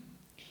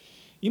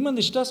 има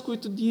неща, с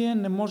които ние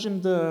не можем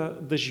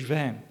да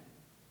живеем.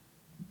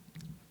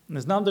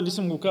 Не знам дали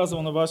съм го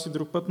казал на вас и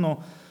друг път, но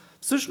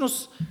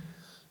всъщност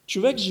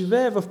човек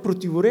живее в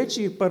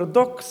противоречие и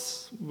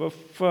парадокс, в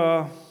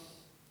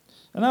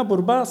една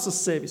борба с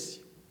себе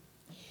си.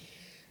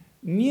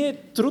 Ние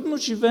трудно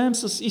живеем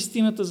с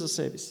истината за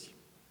себе си.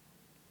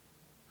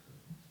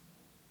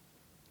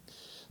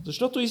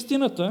 Защото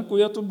истината,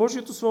 която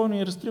Божието Слово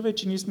ни разкрива, е,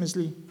 че ние сме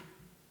зли.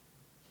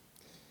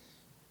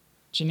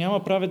 Че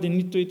няма праведен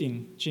нито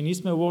един, че ние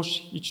сме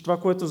лоши и че това,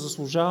 което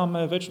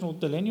заслужаваме, е вечно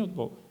отделение от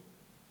Бога.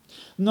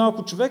 Но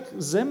ако човек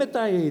вземе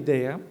тая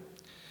идея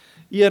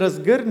и я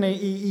разгърне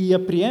и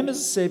я приеме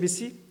за себе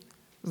си,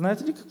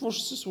 знаете ли какво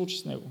ще се случи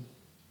с него?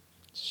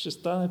 Ще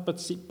стане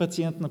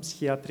пациент на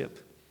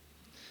психиатрията.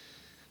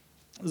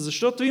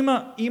 Защото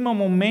има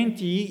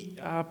моменти и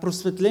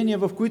просветления,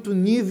 в които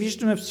ние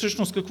виждаме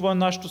всъщност какво е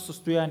нашето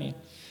състояние.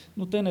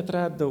 Но те не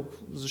траят дълго.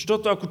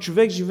 Защото ако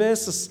човек живее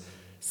с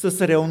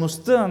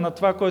реалността на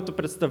това, което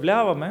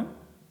представляваме,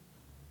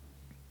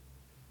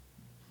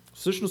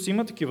 всъщност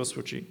има такива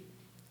случаи.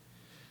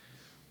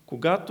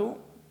 Когато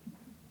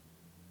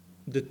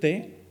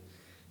дете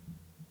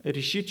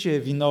реши, че е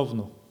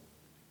виновно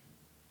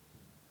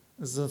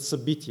за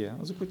събития,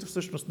 за които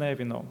всъщност не е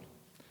виновно.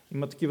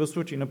 Има такива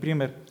случаи.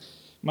 Например,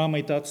 мама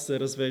и тата се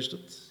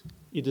развеждат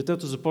и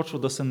детето започва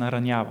да се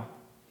наранява.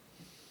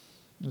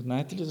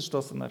 Знаете ли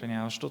защо се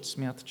наранява? Защото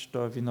смята, че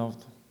то е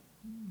виновно.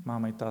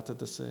 Мама и тата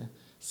да се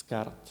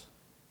скарат.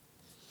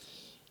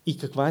 И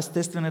каква е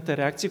естествената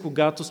реакция,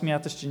 когато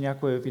смяташ, че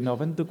някой е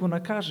виновен, да го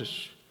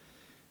накажеш?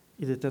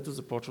 И детето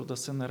започва да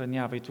се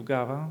наранява. И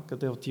тогава,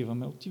 къде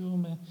отиваме?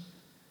 Отиваме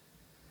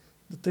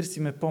да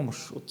търсиме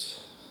помощ от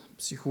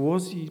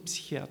психолози и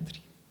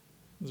психиатри.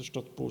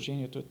 Защото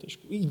положението е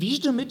тежко. И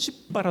виждаме,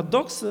 че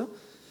парадокса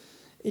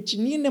е, че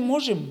ние не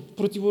можем,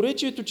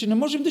 противоречието, че не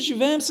можем да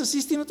живеем с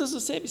истината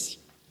за себе си.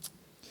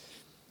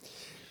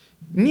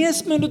 Ние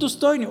сме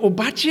недостойни,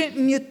 обаче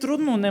ни е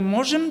трудно, не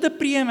можем да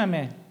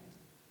приемеме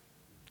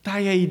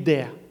тая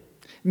идея.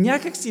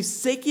 Някак си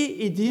всеки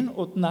един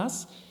от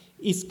нас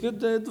иска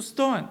да е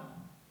достоен.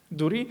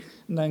 Дори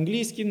на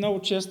английски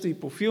много често и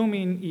по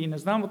филми, и не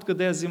знам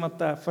откъде я взимат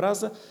тая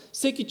фраза,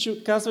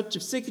 казват, че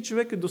всеки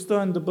човек е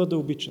достоен да бъде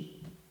обичан.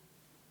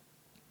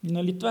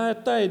 Нали,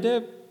 тая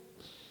идея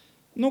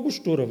много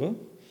щурава.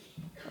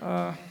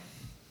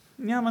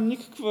 Няма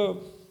никаква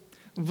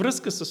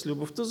връзка с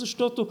любовта,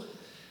 защото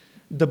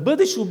да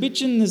бъдеш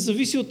обичан не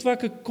зависи от това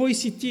кой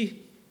си ти.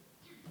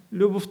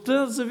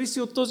 Любовта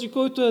зависи от този,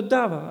 който я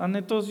дава, а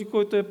не този,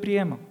 който я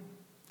приема.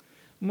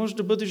 Може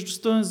да бъдеш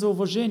достоен за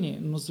уважение,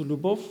 но за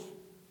любов,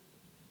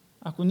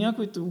 ако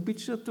някой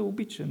те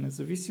обича,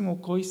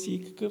 независимо кой си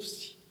и какъв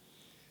си.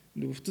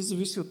 Любовта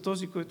зависи от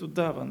този, който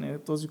дава, не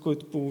от този,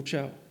 който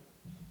получава.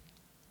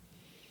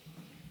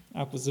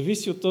 Ако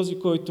зависи от този,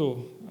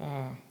 който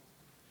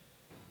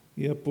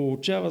я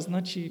получава,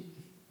 значи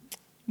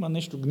има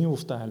нещо гнило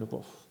в тая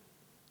любов.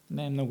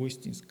 Не е много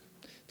истинска.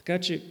 Така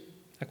че,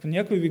 ако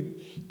някой ви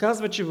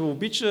казва, че ви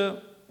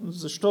обича,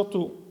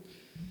 защото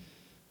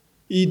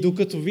и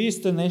докато вие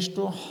сте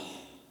нещо,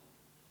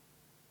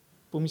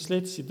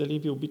 помислете си дали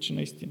ви обича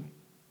наистина.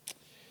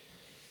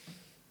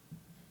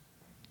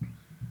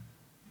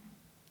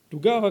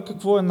 Тогава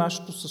какво е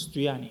нашето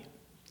състояние?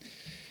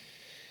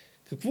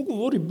 Какво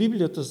говори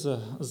Библията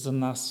за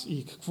нас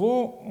и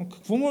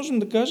какво можем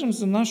да кажем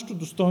за нашето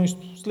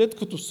достоинство, след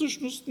като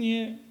всъщност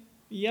ние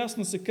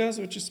ясно се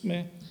казва, че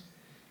сме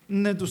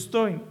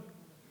недостойни.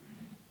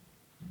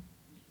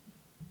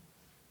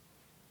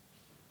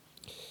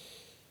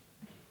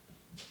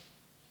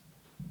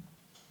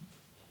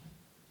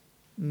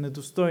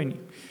 Недостойни,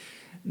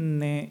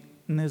 не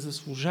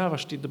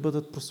заслужаващи да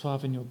бъдат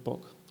прославени от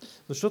Бога.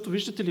 Защото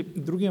виждате ли,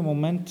 другия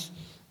момент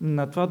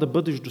на това да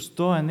бъдеш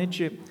достоен е,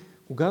 че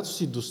когато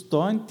си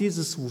достоен, ти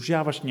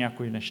заслужаваш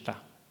някои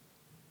неща.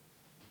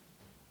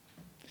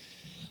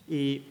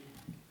 И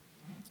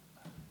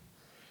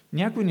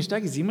някои неща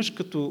ги взимаш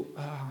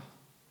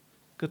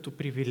като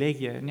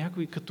привилегия,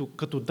 някои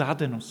като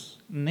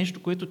даденост,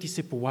 нещо, което ти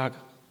се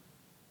полага.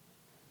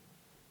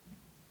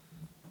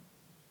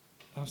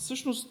 А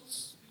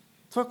всъщност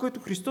това, което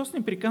Христос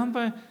ни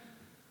приканва е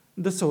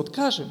да се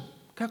откажем,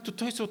 както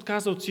Той се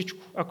отказа от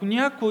всичко. Ако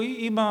някой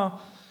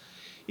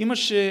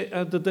имаше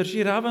да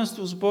държи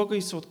равенство с Бога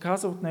и се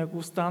отказа от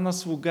Него, стана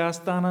слуга,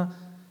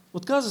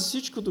 отказа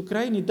всичко до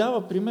край и ни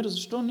дава пример,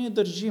 защо ние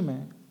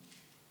държиме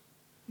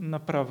на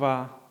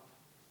права,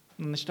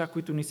 на неща,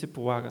 които ни се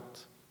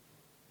полагат.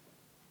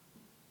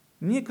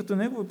 Ние като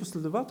Негови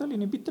последователи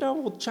не би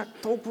трябвало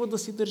чак толкова да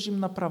си държим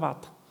на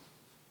правата.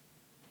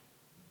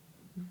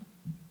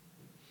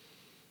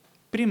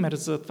 Пример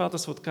за това да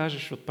се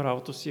откажеш от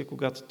правото си е,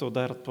 когато те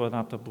ударят по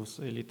едната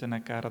буса или те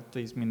накарат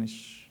да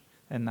изминеш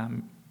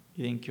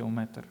 1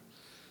 километър.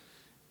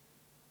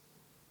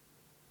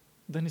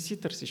 Да не си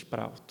търсиш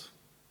правото.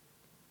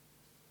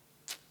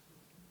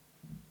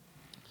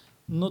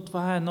 Но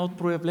това е едно от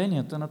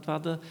проявленията на това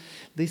да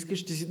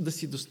искаш да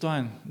си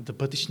достоен, да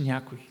бъдеш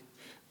някой,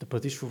 да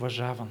бъдеш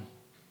уважаван.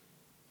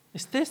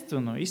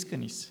 Естествено,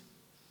 искани се.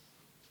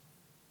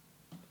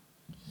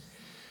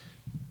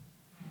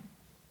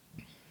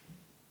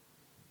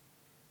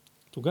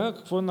 Тогава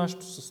какво е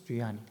нашето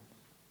състояние?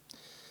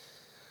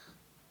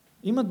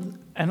 Има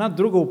една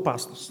друга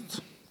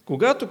опасност.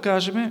 Когато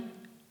кажем,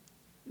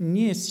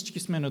 ние всички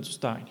сме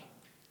недостойни.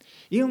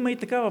 Имаме и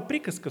такава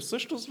приказка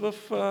всъщност в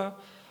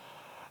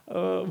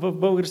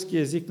български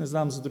език, не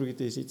знам за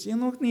другите езици,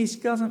 но ние си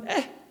казвам,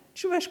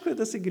 човешко е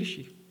да се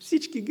греши.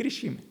 Всички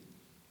грешиме.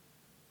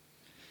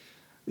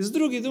 С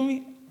други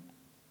думи,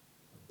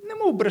 не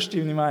му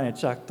обръщай внимание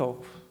чак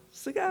толкова.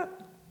 Сега,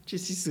 че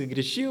си се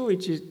грешил и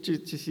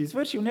че си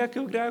извършил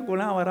някакъв грях,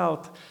 голяма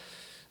работа.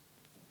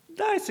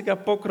 Дай сега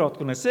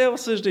по-кротко, не се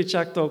осъждай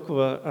чак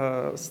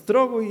толкова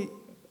строго и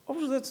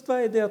общо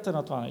това е идеята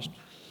на това нещо.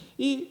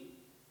 И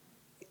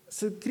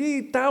се крие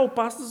и тая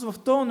опасност в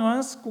този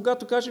нюанс,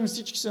 когато кажем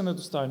всички са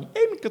недостойни.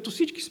 Като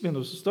всички сме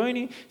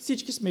недостойни,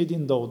 всички сме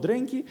един дол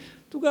дренки,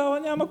 тогава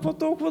няма какво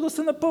толкова да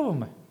се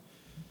напъваме.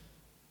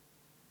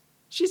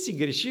 Ще си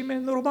грешиме,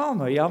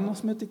 нормално, явно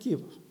сме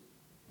такива.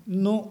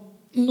 Но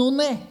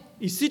не.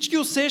 И всички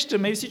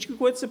усещаме, и всички,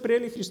 които са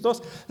приели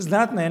Христос,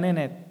 знаят,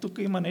 не, тук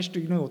има нещо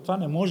ино, това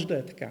не може да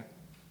е така.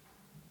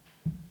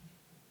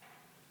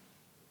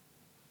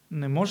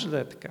 Не може да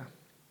е така.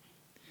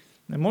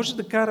 Не може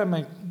да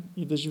караме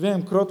и да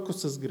живеем кротко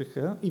с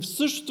греха и в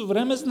същото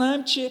време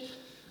знаем,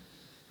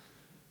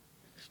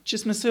 че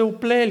сме се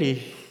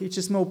оплели и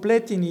че сме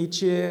оплетени и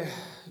че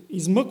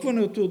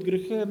измъкването от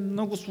греха е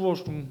много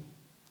сложно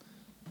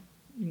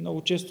и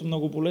много често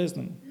много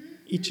болезнено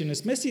и че не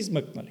сме се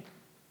измъкнали.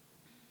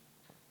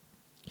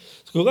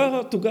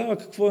 Тогава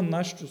какво е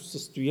нашето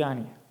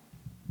състояние?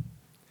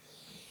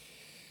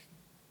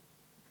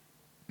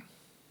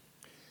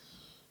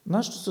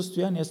 Нашето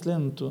състояние е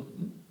следното.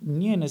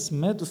 Ние не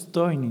сме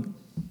достойни,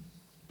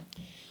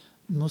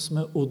 но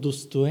сме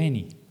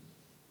удостоени.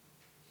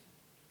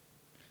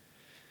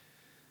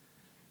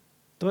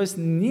 Тоест,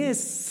 ние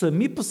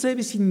сами по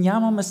себе си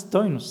нямаме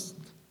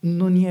стойност,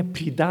 но ни е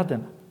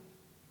придадена.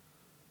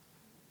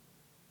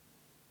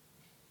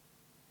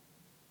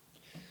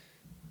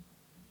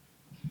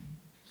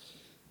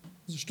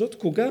 Защото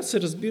кога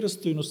се разбира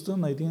стойността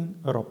на един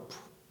роб?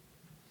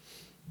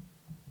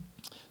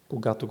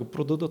 Когато го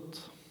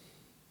продадат.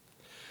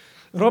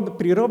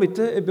 При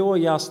робите е било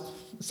ясно.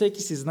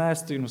 Всеки си знае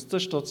стойността,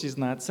 защото си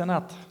знае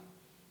цената.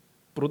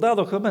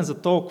 Продадоха ме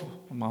за толкова,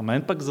 а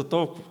мен пък за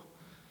толкова.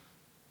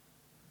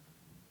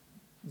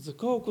 За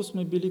колко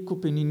сме били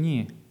купени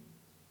ние?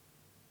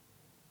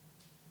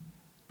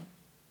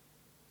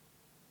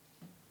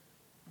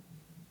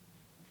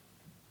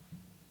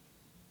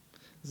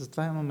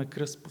 Затова имаме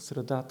кръст по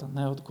средата,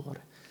 не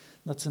отгоре,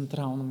 на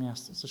централно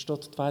място,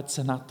 защото това е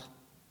цената.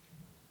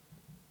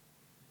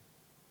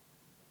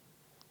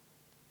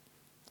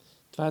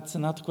 Това е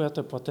цената, която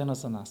е платена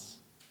за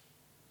нас.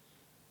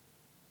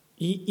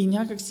 И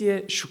някак си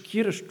е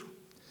шокиращо.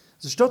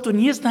 Защото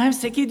ние знаем,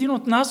 всеки един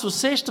от нас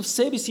усеща в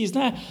себе си и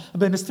знае,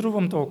 не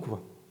струвам толкова.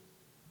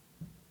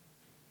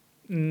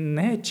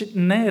 Не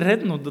е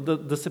редно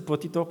да се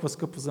плати толкова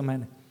скъпо за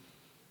мене.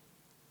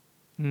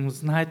 Но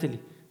знаете ли,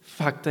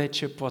 факта е,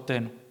 че е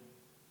платено.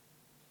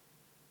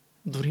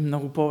 Дори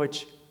много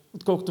повече,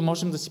 отколкото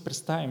можем да си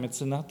представим.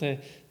 Цената е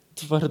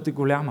твърде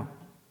голяма.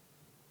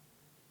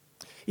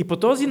 И по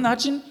този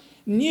начин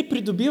ние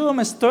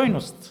придобиваме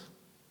стойност.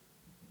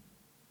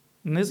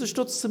 Не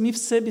защото сами в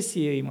себе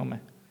си я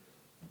имаме,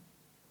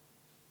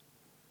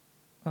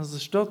 а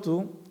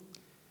защото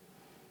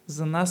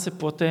за нас е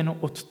платено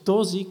от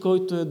този,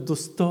 който е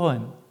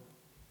достоен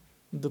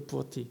да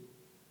плати.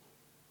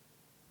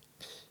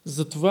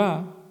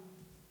 Затова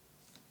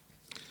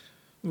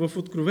в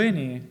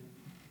Откровение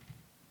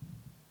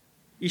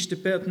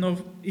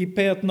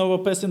пеят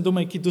нова песен,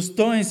 думайки: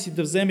 достоен си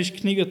да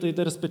вземеш книгата и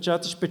да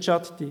разпечаташ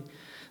печата ти,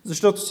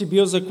 защото си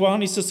бил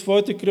заклан и със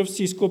своята кръв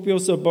си изкупил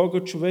за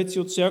Бога човеци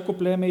от всяко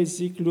племе,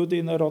 език, люде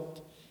и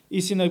народ.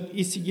 И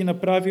си ги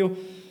направил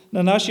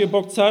на нашия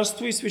Бог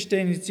царство и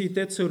свещеници, и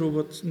те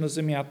царуват на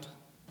земята.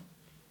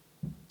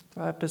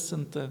 Това е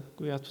песента,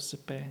 която се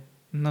пее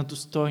на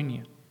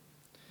достойния.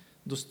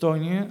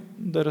 Достойния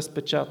да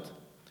разпечата.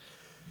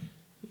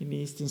 Или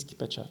истински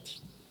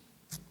печати.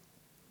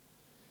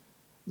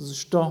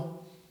 Защо?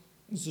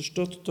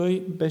 Защото той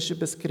беше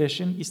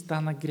безгрешен и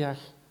стана грях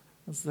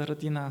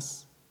заради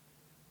нас.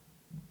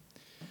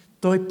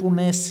 Той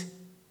понесе.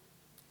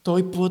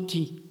 Той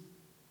плати.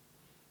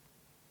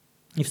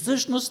 И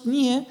всъщност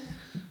ние,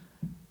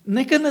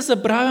 нека не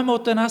забравяме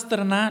от една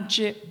страна,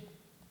 че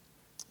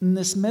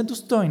не сме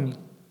достойни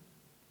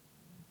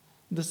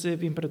да се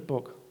явим пред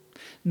Бога.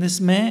 Не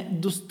сме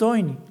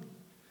достойни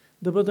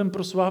да бъдем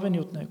прославени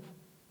от Него.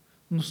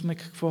 Но сме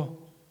какво?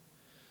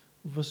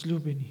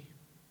 Възлюбени.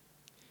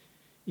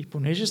 И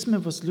понеже сме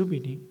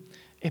възлюбени,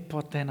 е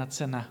платена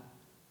цена.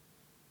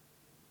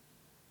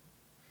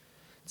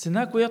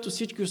 Цена, която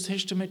всички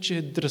усещаме, че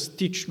е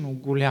драстично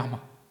голяма.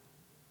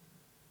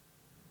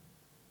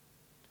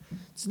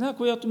 Цена,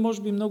 която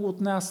може би много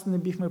от нас не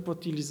бихме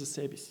платили за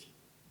себе си.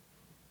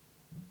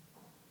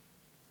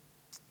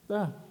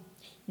 Да,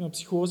 има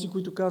психолози,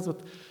 които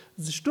казват: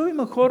 защо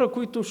има хора,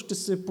 които ще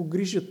се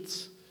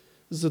погрижат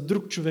за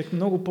друг човек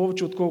много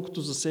повече,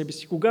 отколкото за себе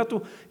си?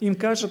 Когато им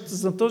кажат: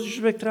 за този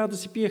човек трябва да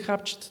си пие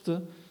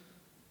хапчетата,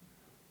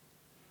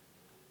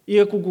 и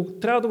ако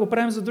трябва да го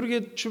правим за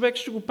другия човек,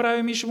 ще го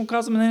правим и ще му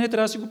казваме: не,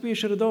 трябва да си го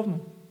пиеш редовно.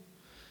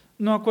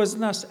 Но ако е за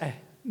нас,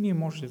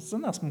 за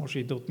нас може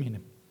и да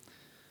отминем.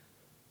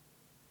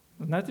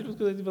 Знаете ли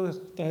откъде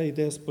идва тази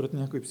идея според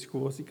някои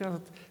психолози?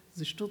 Казват: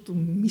 защото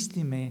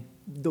мислиме,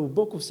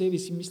 дълбоко в себе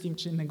си мислим,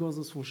 че не го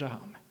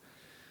заслужаваме.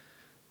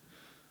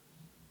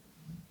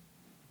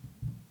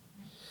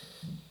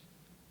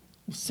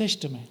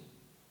 Усещаме,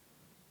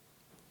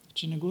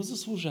 че не го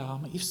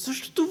заслужаваме и в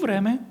същото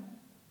време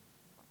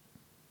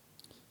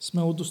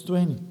сме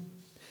удостоени.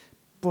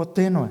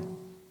 Платено е.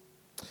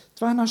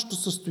 Това е нашето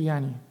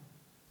състояние.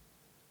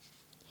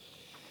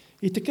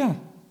 И така,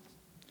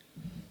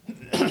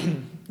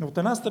 от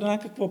една страна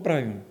какво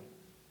правим?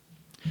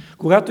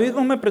 Когато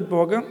идваме пред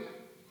Бога,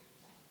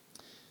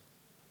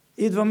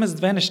 идваме с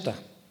две неща.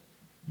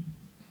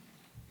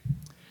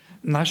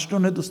 Нашето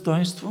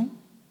недостоинство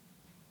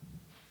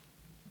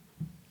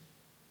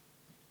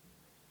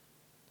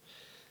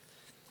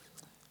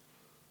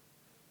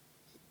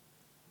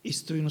и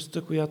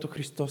стойността, която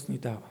Христос ни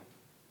дава.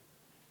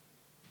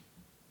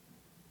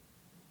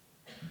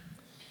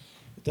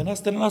 От една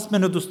страна сме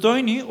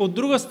недостойни, от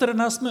друга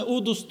страна сме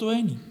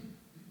удостоени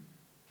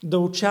да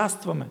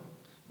участваме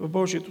в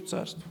Божието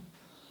царство.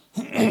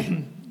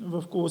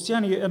 В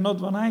Колосяни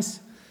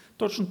 1:12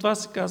 точно това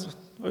се казва: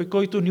 той,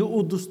 който ни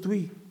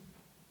удостои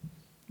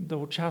да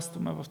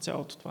участваме в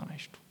цялото това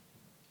нещо.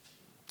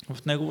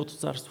 В Неговото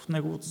царство, в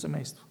Неговото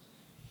семейство.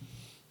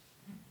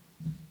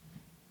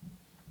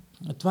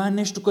 Това е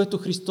нещо, което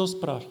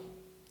Христос прави.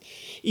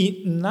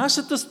 И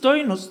нашата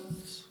стойност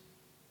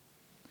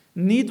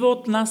не идва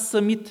от нас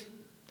самите.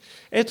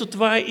 Ето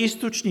това е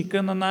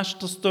източника на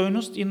нашата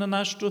стойност и на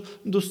нашето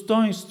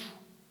достоинство,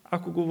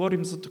 ако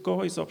говорим за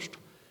такова изобщо.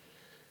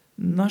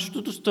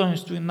 Нашето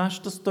достоинство и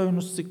нашата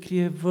стойност се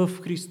крие в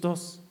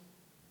Христос.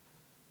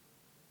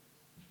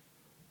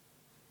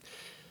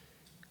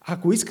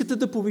 Ако искате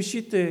да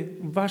повишите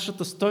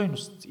вашата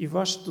стойност и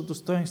вашето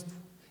достоинство,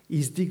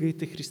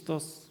 издигайте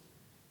Христос.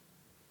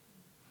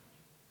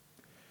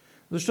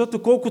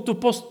 Защото колкото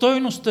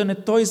по-стойностен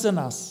е Той за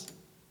нас,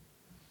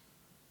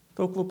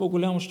 толкова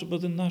по-голямо ще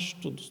бъде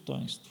нашето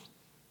достоинство.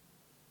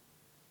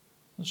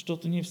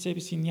 Защото ние в себе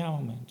си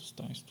нямаме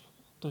достоинство.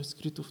 То е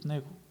скрито в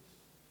Него.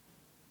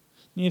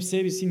 Ние в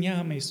себе си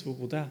нямаме и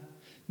свобода,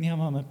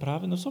 нямаме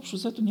праведност, общо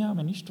взето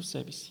нямаме нищо в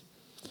себе си.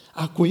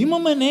 Ако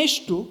имаме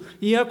нещо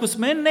и ако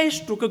сме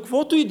нещо,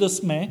 каквото и да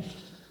сме,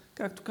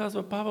 както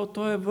казва Павел,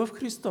 то е в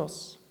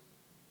Христос.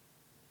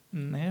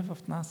 Не е в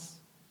нас.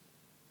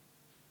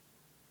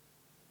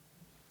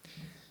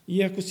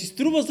 И ако си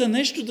струва за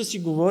нещо да си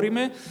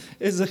говориме,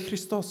 е за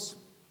Христос.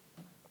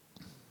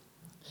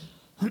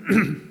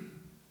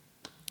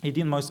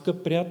 Един мой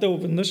скъп приятел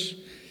веднъж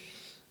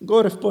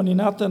горе в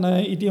планината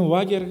на един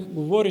лагер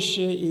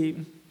говореше и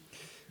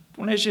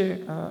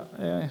понеже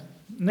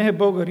не е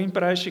българин,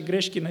 правеше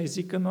грешки на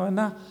езика,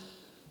 но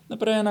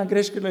направи една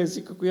грешка на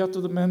езика,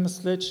 която да ме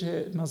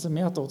слече на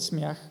земята от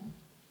смях.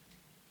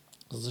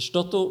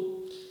 Защото,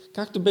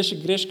 както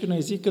беше грешка на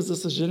езика, за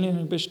съжаление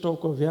не беше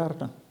толкова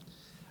вярна.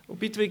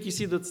 Опитвайки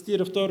си да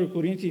цитира 2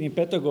 Коринтияни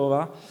 5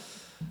 глава,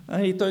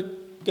 и той,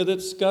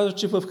 където се казва,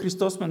 че в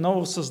Христос сме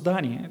ново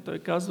създание, той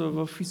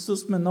казва, в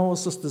Исус сме ново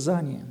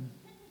състезание.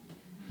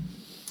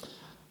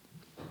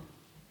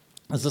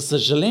 За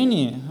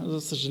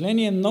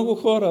съжаление, много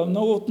хора,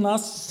 много от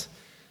нас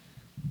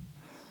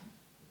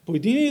по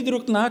един или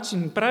друг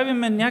начин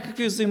правиме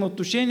някакви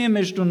взаимоотношения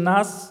между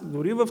нас,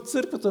 дори в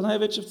църквата,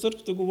 най-вече в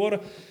църквата говоря,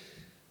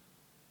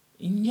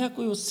 и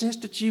някой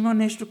усеща, че има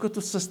нещо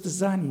като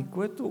състезание,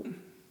 което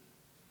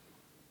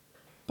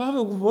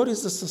Павел говори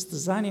за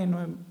състезание,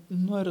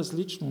 но е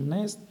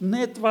различно.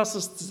 Не е това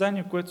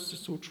състезание, което се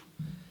случва.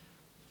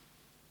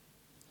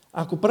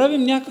 Ако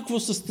правим някакво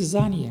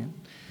състезание,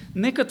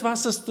 нека това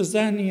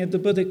състезание да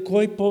бъде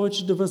кой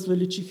повече да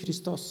възвеличи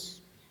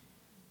Христос.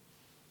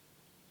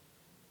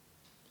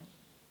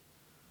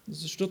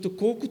 Защото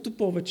колкото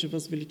повече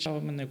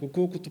възвеличаваме Него,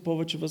 колкото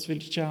повече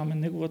възвеличаваме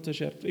Неговата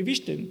жертва. И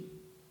вижте,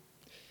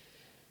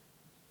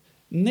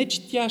 не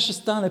че тя ще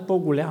стане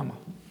по-голяма.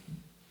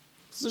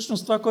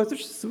 Всъщност това, което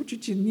ще се случи,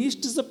 че ние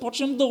ще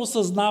започнем да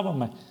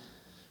осъзнаваме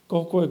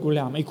колко е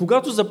голяма. И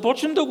когато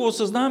започнем да го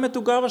осъзнаваме,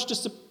 тогава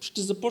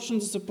ще започнем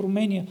да се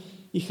променя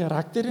и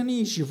характера ни,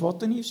 и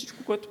живота ни, и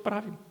всичко, което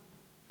правим.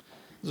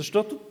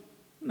 Защото,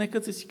 нека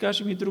да си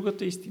кажем и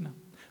другата истина.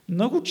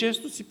 Много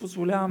често си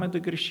позволяваме да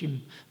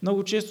грешим.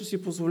 Много често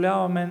си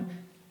позволяваме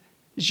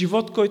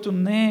живот, който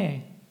не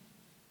е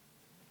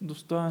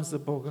достоен за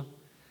Бога.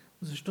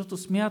 Защото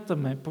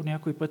смятаме по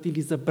някой път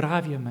или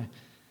забравяме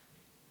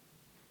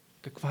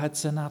каква е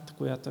цената,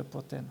 която е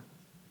платена.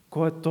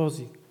 Кой е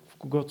този, в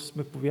когото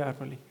сме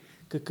повярвали?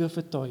 Какъв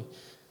е той?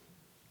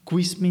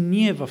 Кои сме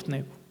ние в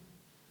него?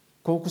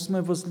 Колко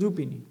сме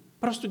възлюбени?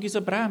 Просто ги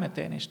забравяме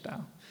тези неща.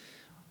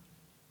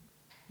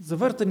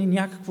 Завърта ни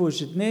някакво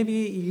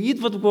ежедневие и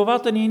идват в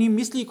главата ни едни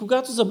мисли и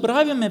когато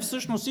забравяме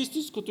всъщност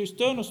истинското и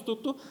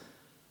стойностното,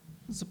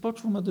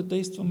 започваме да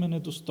действаме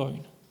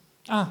недостойно.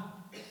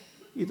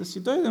 И да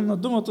си дойдем на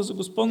думата за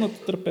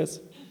Господната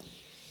трапеза.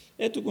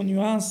 Ето го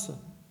нюанса.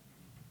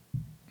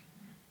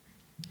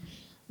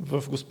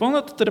 В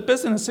Господната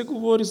трапеза не се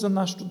говори за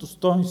нашето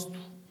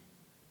достоинство.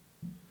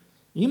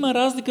 Има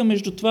разлика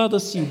между това да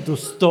си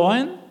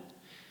достоен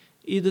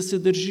и да се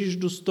държиш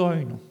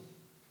достойно.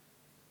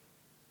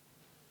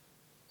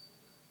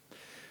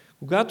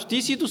 Когато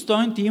ти си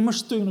достоен, ти имаш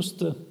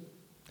стойността.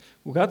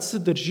 Когато се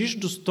държиш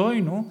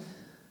достойно,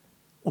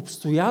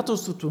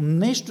 обстоятелството,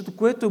 нещото,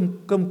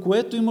 към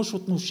което имаш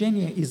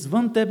отношение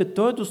извън тебе,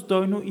 то е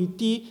достойно и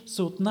ти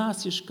се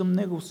отнасяш към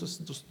него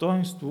с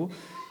достоинство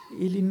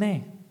или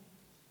не.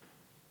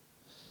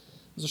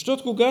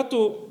 Защото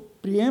когато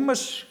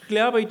приемаш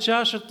хляба и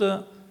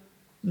чашата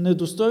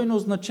недостойно,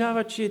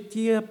 означава, че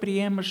ти я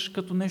приемаш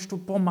като нещо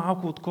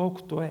по-малко,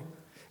 отколкото е.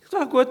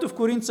 Това, което в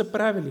Коринт са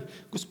правили.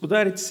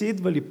 Господарите са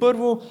идвали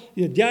първо,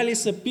 ядяли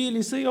са,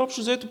 пили са и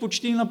общо взето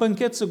почти на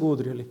банкет са го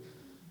удряли.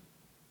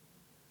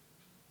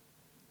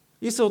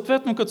 И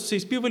съответно, като са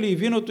изпивали и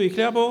виното и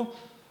хляба,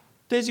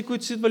 тези,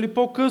 които са идвали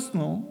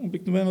по-късно,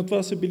 обикновено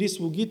това са били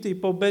слугите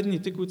и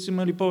по-бедните, които са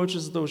имали повече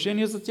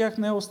задължения, за тях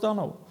не е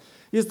останало.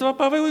 И затова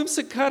Павел им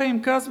се кара и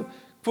им казва,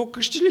 какво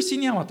къщи ли си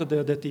нямате да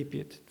ядете и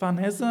пиете? Това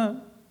не е за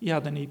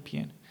ядене и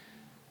пиене.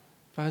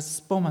 Това е за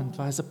спомен,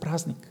 това е за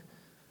празник.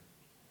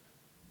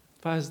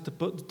 Това е за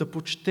да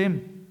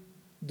почетем,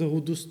 да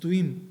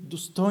удостоим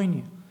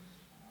достойния.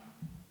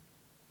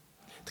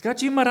 Така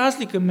че има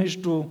разлика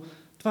между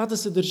това да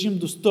се държим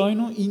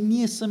достойно и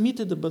ние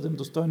самите да бъдем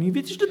достойни. И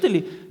виждате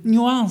ли,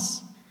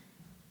 нюанс.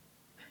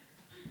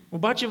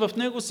 Обаче в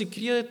него се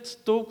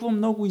крият толкова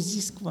много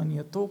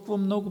изисквания, толкова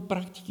много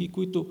практики,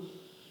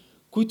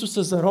 които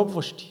са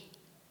заробващи.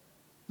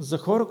 За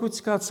хора, които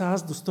си казват,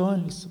 аз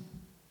достоен ли съм?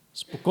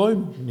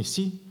 Спокойно, не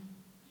си.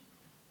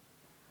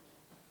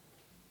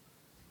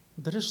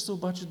 Дръж се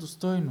обаче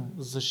достойно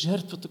за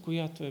жертвата,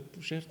 която е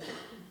пожертва.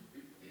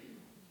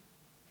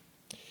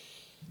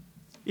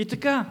 И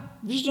така,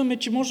 виждаме,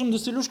 че можем да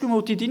се люшкаме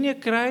от единия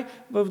край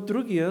в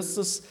другия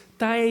с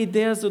тая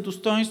идея за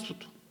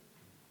достоинството.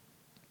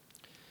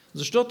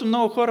 Защото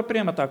много хора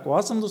приемат, ако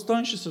аз съм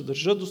достоен, ще се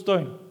държа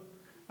достойно.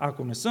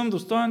 Ако не съм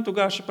достоен,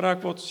 тогава ще правя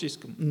каквото си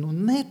искам. Но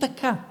не е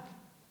така.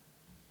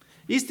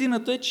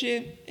 Истината е,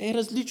 че е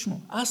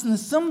различно. Аз не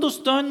съм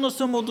достоен, но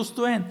съм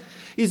удостоен.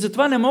 И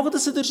затова не мога да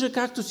се държа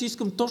както си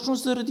искам, точно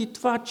заради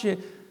това, че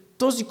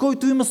този,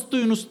 който има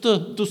стойността,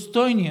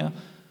 достойния,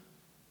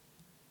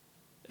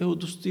 е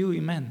удостоил и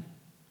мен.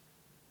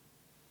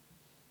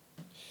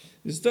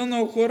 И затова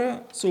много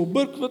хора се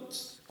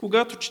объркват,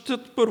 когато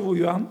четат 1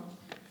 Йоан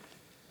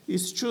и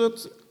се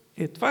чудят,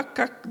 това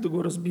как да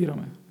го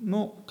разбираме.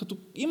 Но като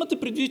имате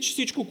предвид, че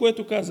всичко,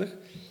 което казах,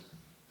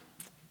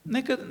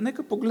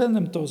 нека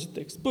погледнем този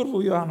текст.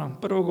 1 Йоанна,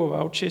 1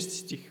 глава, от 6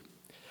 стих.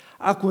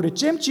 Ако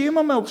речем, че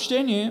имаме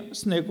общение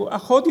с него, а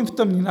ходим в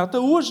тъмнината,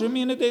 лъжем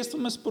и не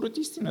действаме според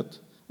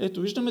истината.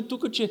 Ето, виждаме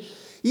тук, че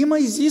има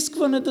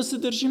изискване да се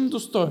държим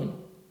достойно.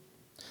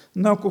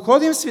 Но ако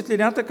ходим в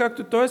светлината,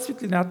 както той е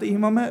светлината,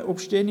 имаме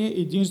общение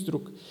един с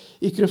друг.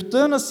 И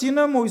кръвта на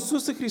Сина му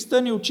Исуса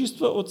Христа ни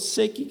очиства от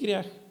всеки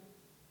грях.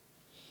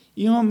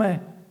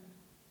 Имаме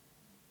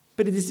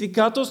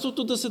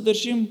предизвикателството да се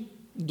държим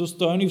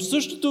достойни. В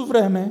същото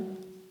време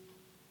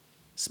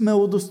сме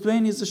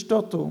удостоени,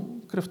 защото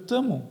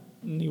кръвта му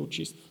ни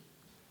очиства.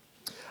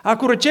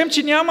 Ако речем,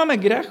 че нямаме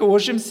грях,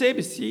 лъжем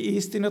себе си и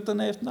истината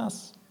не е в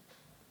нас.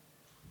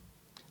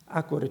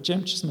 Ако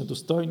речем, че сме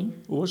достойни,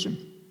 лъжем.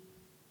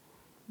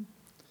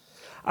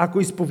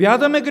 Ако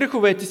изповядаме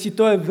греховете си,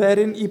 Той е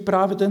верен и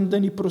праведен да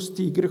ни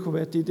прости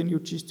греховете и да ни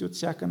очисти от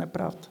всяка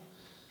неправда.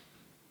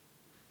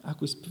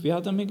 Ако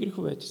изповядаме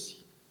греховете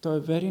си, Той е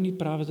верен и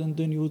праведен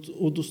да ни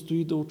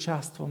удостои да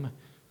участваме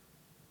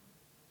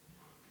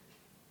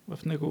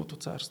в Неговото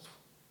царство.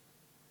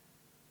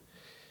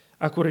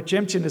 Ако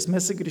речем, че не сме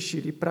се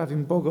грешили,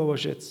 правим Бога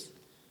лъжец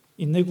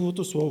и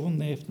Неговото Слово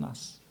не е в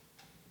нас.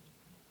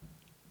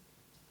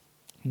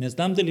 Не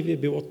знам дали ви е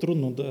било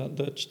трудно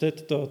да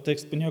четете този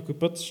текст по някой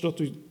път,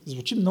 защото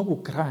звучи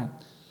много краен.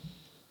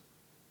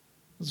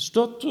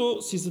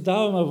 Защото си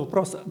задаваме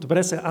въпроса,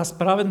 добре се, аз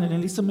праведен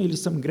ли съм или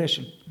съм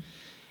грешен?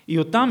 И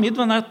оттам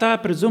идва на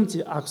тая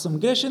презумпция. Ако съм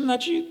грешен,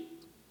 значи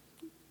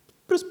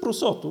през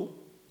просото,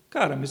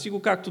 караме си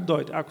го както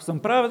дойде. Ако съм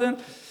праведен,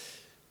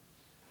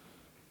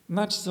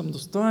 значи съм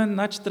достоен,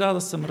 значи трябва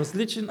да съм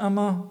различен,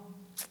 ама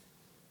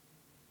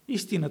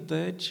истината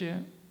е,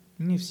 че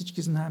ние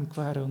всички знаем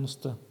каква е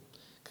реалността.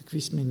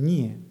 Какви сме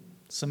ние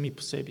сами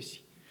по себе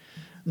си.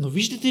 Но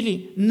виждате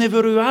ли,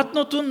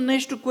 невероятното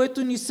нещо,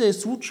 което ни се е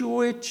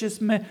случило е, че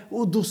сме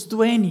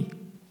удостоени.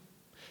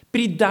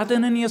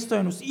 Придадена ни е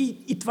стойност.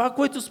 И това,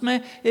 което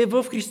сме, е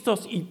в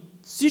Христос. И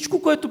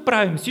всичко, което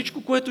правим,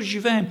 всичко, което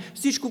живеем,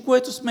 всичко,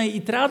 което сме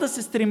и трябва да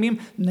се стремим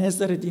не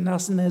заради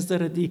нас, не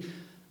заради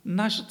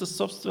нашата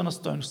собствена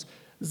стойност,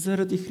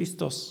 заради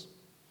Христос.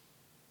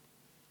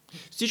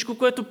 Всичко,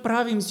 което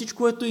правим, всичко,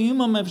 което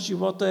имаме в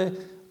живота е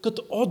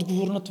като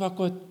отговор на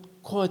това,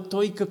 кой е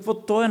Той и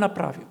какво Той е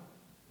направил.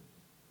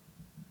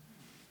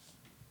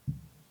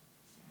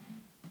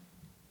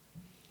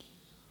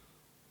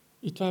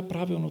 И това е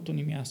правилното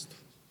ни място.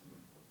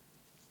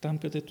 Там,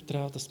 където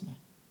трябва да сме.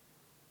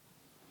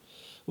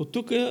 От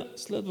тук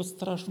следват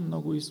страшно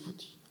много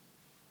изводи.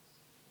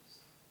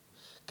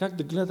 Как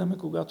да гледаме,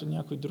 когато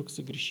някой друг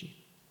се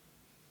греши?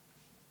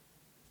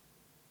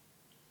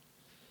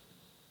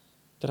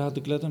 Трябва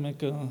да гледаме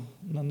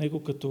на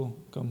него като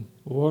към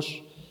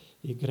лош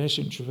и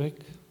грешен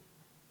човек.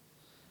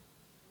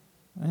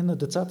 На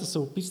децата се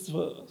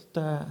описва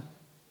тая...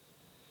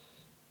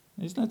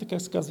 Не знаете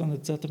как се казва на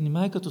децата?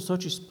 Внимай, като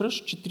сочиш с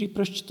пръст, че 3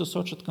 пръстчета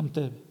сочат към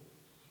тебе.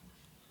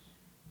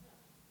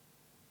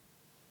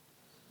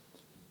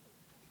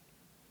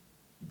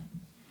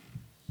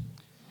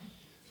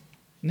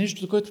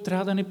 Нещо, което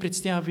трябва да ни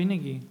предстоява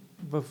винаги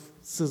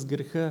с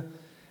греха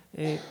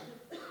е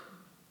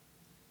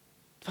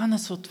това не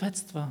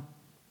съответства.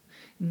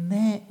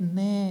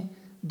 Не е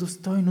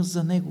достойно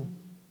за Него.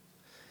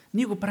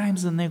 Ние го правим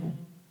за Него.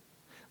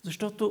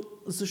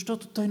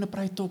 Защото Той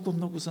направи толкова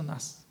много за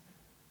нас.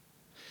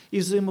 И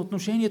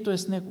взаимоотношението е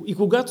с Него. И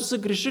когато се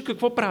греша,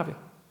 какво правя?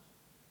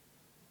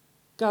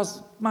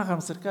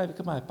 Махам с ръка и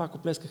викам, пак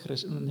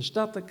оплесках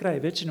нещата, край,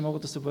 вече не мога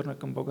да се върна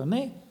към Бога.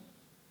 Не.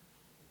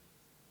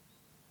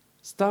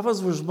 Ставаш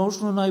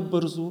възможно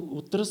най-бързо,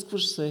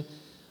 отръскваш се,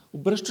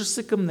 обръщаш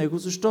се към Него,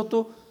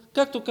 защото,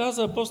 както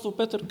каза апостол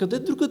Петър, къде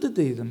другаде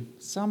да идем?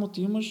 Само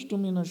ти имаш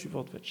думи на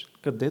живот вече.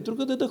 Къде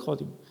другаде да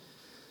ходим?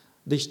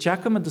 Да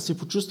изчакаме, да се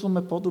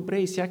почувстваме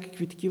по-добре и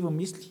всякакви такива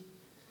мисли,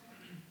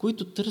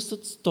 които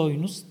търсят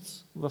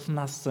стойност в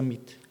нас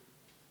самите.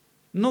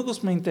 Много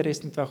сме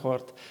интересни това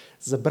хората.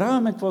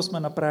 Забравяме какво сме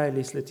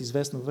направили след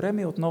известно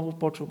време и отново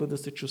почваме да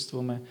се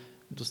чувстваме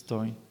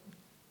достойни.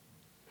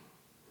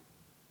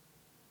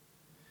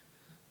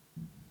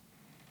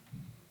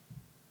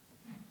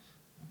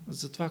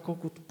 Затова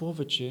колкото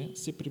повече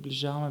се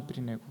приближаваме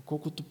при Него,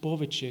 колкото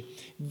повече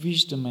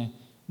виждаме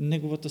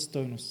Неговата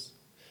стойност,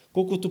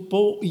 колкото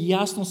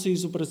по-ясно се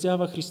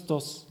изобразява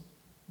Христос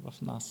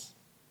в нас,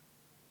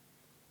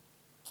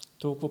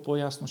 толкова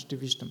по-ясно ще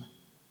виждаме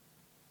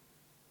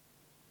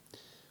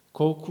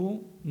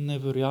колко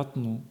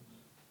невероятно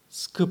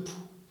скъпо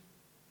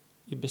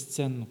и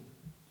безценно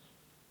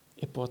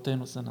е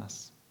платено за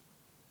нас.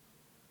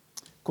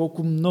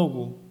 Колко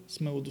много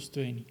сме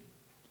удостоени.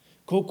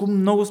 Колко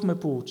много сме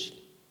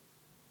получили.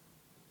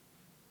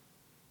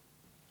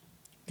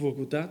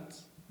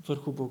 Благодат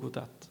върху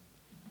благодат.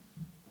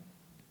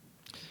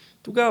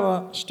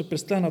 Тогава ще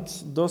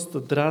престанат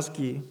доста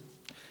дразги,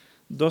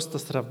 доста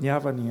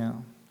сравнявания,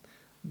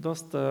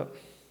 доста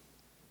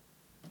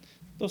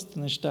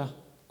неща,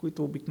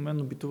 които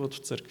обикновено битуват в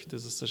църквите,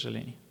 за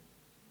съжаление.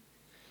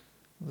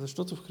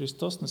 Защото в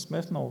Христос не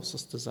сме в ново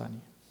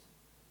състезание,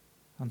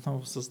 а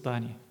ново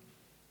създание.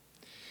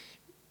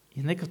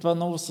 И нека това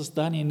ново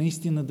създание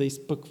наистина да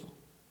изпъква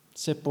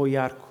все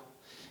по-ярко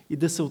и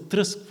да се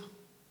оттръсква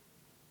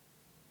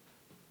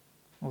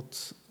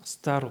от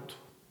старото,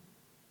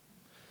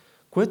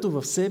 което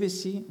в себе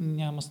си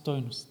няма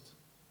стойност.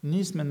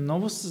 Ние сме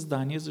ново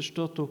създание,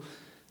 защото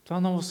това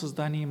ново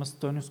създание има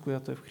стойност,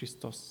 която е в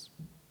Христос.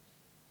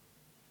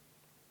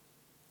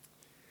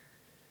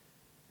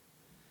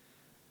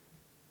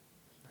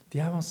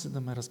 Надявам се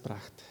да ме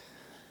разбрахте.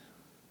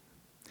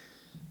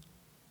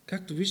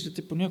 Както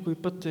виждате, по някой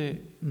път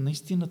е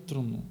наистина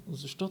трудно,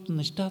 защото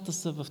нещата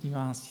са в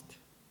нюансите.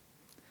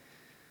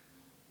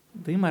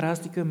 Да има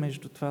разлика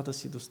между това да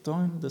си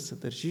достоен, да се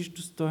държиш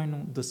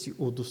достойно, да си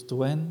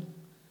удостоен,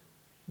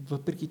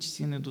 въпреки че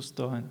си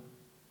недостоен.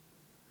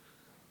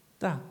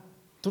 Да,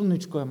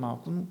 трудничко е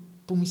малко, но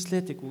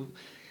помислете го.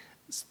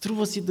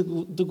 Струва си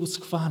да го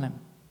схванем.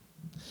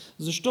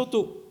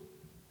 Защото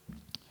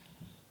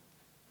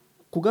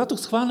когато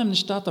схванем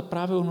нещата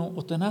правилно,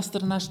 от една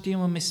страна ще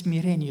имаме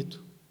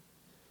смирението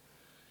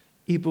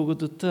и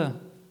благодата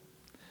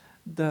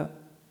да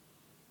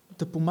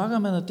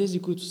помагаме на тези,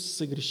 които са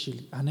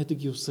съгрешили, а не да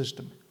ги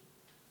осъждаме.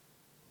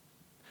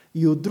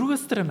 И от друга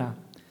страна,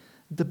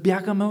 да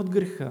бягаме от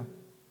греха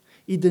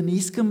и да не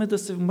искаме да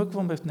се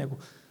вмъкваме в него,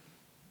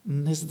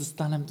 не за да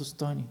станем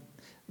достойни.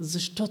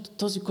 Защото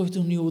този,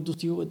 който ни е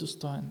удостил, е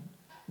достоен.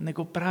 Не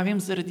го правим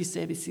заради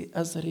себе си,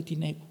 а заради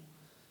него.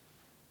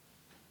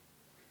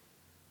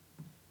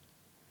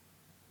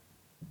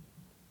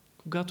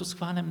 Когато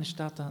схванем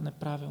нещата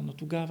неправилно,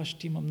 тогава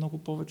ще има много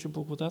повече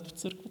благодат в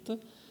църквата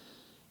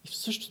и в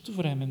същото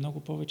време много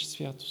повече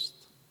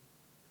святост.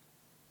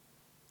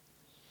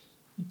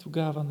 И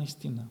тогава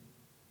наистина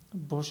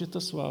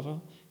Божията слава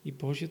и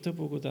Божията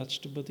благодат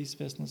ще бъде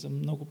известна за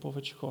много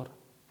повече хора.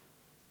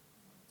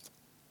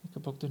 Нека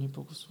Бог да ни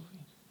благослови.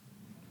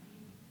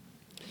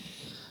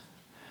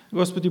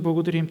 Господи,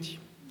 благодарим Ти,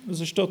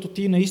 защото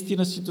Ти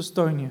наистина си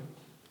достойния.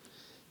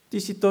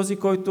 Ти си този,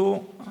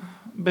 който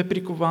бе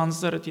прикован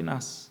заради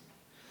нас.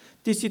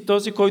 Ти си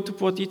този, който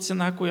плати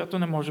цена, която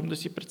не можем да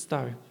си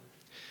представим.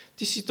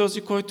 Ти си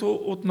този, който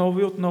отново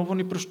и отново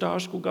ни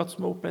прощаваш, когато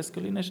сме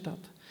оплескали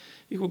нещата.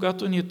 И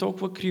когато ни е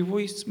толкова криво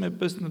и сме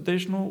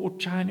безнадежно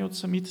отчаяни от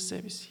самите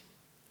себе си.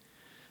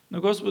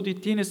 Но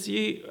Господи, Ти не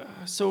си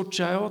се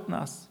отчаял от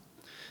нас.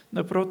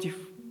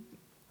 Напротив,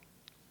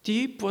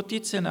 Ти плати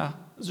цена,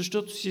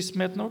 защото си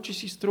сметнал, че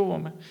си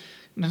струваме.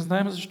 Не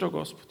знаем защо,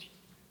 Господи.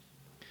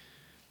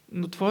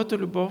 Но Твоята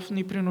любов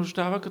ни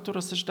принуждава, като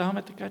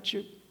разсъждаваме така,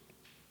 че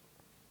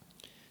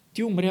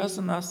Ти умря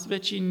за нас,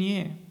 вече и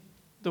ние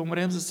да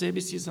умрем за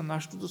себе си, за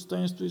нашето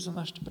достоинство и за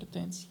нашите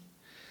претенции.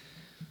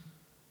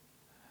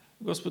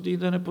 Господи,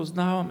 да не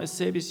познаваме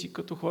себе си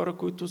като хора,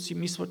 които си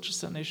мислят, че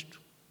са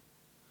нещо.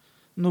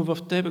 Но в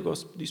Тебе,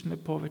 Господи, сме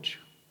повече.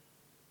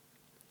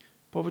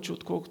 Повече,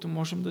 отколкото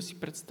можем да си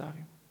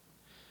представим.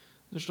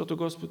 Защото,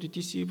 Господи,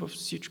 Ти си във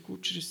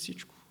всичко, чрез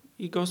всичко.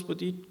 И,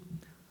 Господи,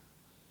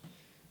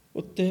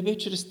 от Тебе,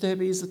 чрез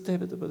Тебе и за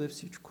Тебе да бъде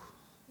всичко.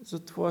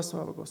 За Твоя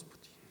слава,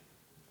 Господи.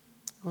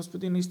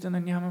 Господи, наистина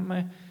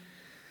нямаме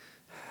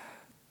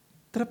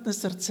тръпне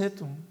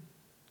сърцето,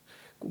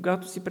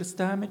 когато си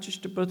представяме, че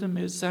ще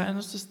бъдем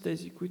заедно с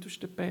тези, които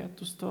ще пеят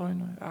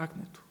достойно е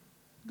агнето,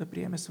 да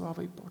приеме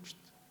слава и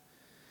почет.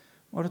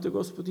 Моля Те,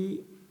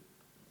 Господи,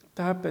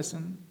 тая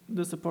песен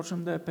да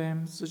започнем да я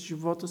пеем с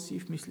живота си и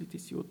в мислите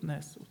си от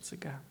днес, от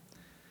сега.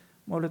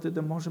 Моля Те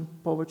да можем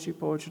повече и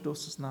повече да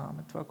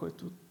осъзнаваме това,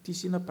 което Ти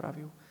си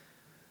направил,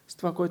 с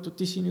това, което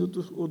Ти си ни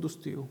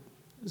удостоил,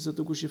 за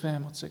да го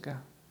живеем от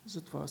сега.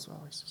 За Твоя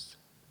слава, Исус.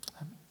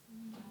 Амин.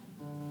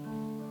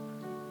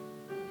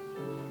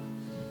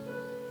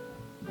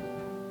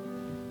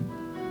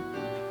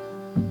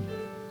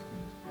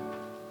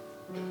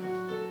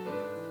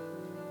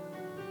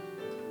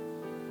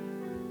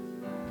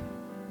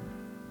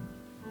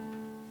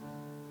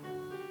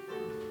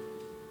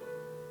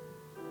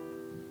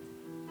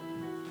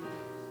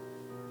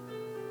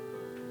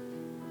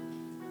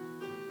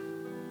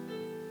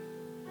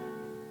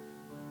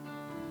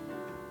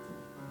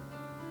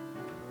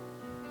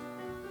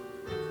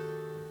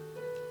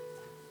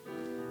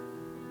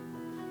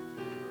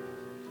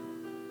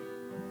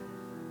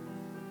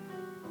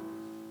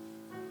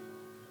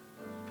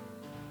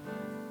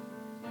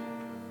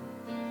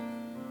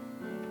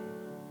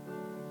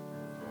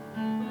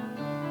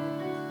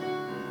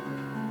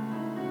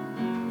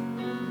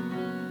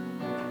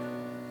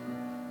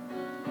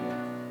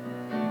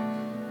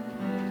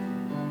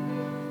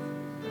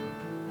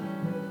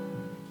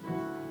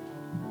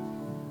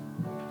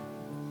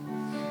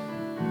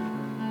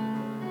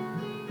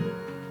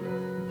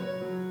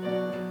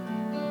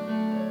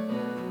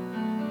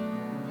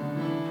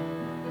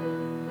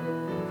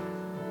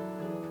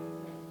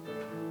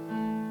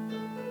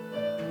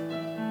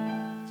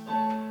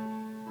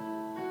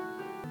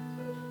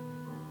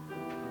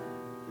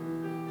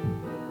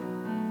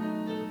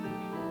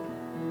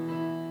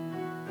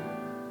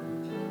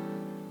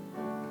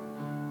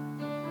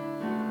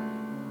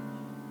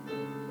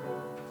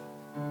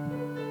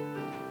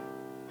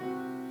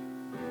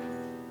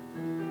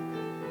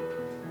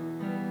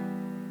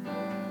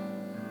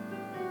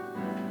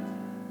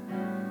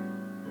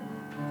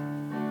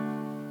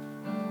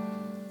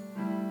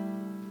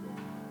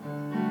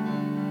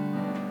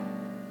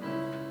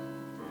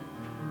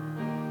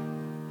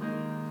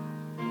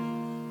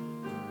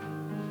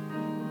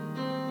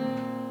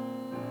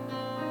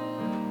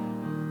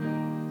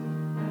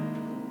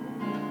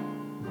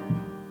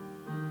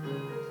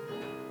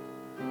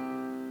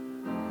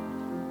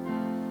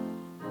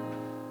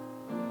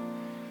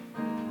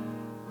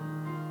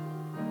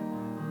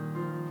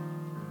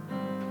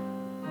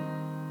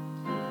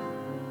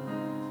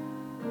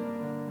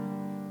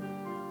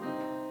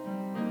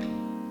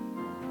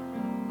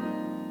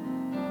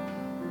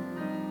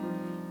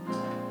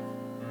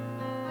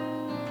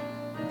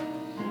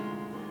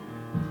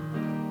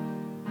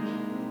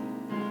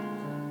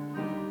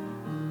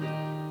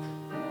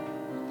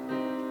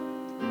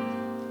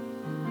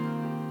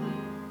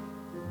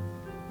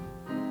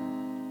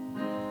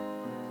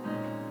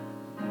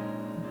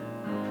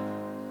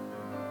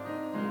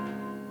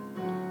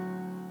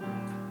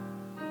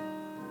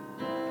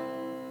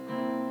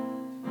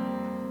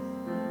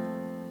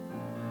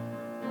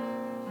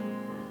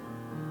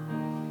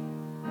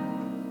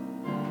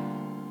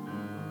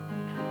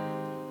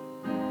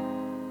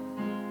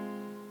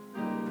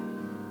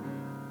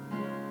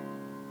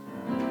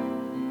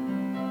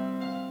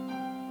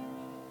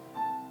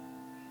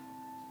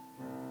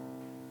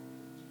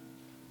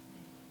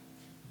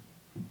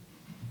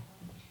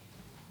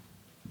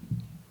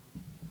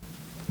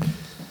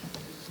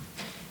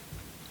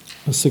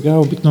 Сега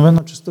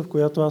обикновено частта, в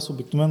която аз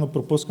обикновено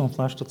пропускам в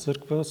нашата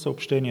църква,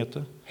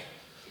 съобщенията.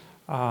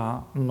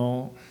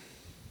 Но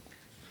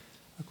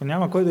ако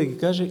няма кой да ги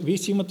каже, вие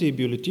си имате и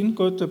бюлетин,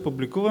 който е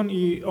публикуван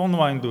и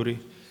онлайн дори.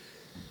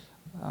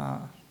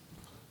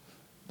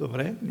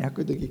 Добре,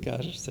 някой да ги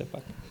каже все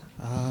пак.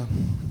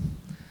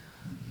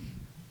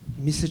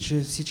 Мисля,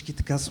 че всички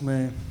така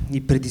сме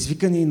и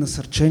предизвикани, и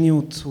насърчени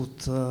от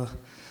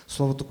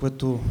словото,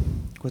 което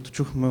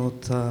чухме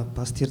от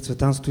пастир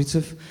Цветан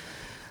Стоицев.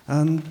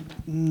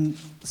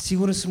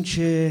 Сигурен съм,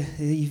 че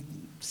и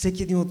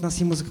всеки един от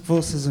нас има за какво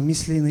да се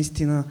замисли,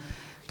 наистина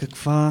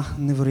каква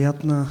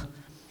невероятна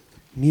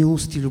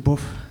милост и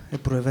любов е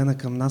проявена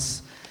към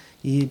нас.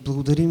 И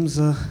благодарим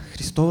за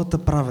Христовата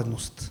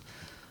праведност,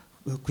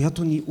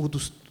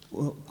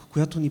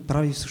 която ни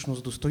прави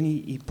всъщност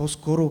достойни, и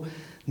по-скоро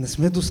не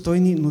сме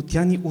достойни, но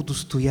тя ни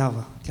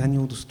удостоява. Тя ни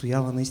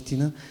удостоява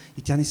наистина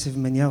и тя ни се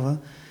вменява,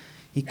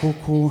 и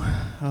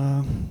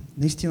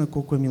наистина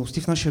колко е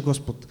милостив нашия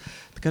Господ.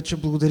 Така че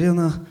благодаря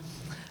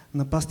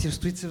на пастир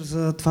Стоицев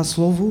за това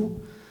слово.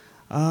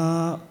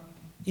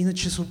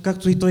 Иначе,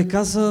 както и той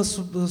каза,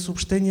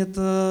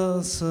 съобщенията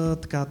са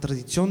така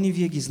традиционни,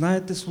 вие ги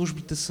знаете,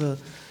 службите са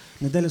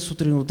неделя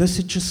сутрин от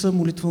 10 часа,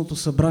 молитвеното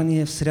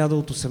събрание е в сряда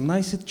от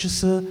 18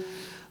 часа.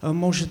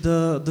 Може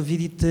да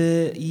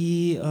видите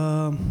и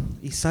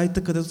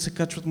сайта, където се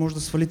качват, може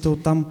да свалите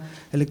оттам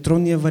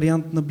електронния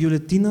вариант на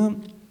бюлетина.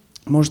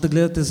 Може да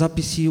гледате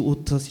записи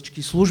от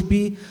всички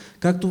служби,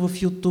 както в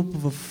YouTube,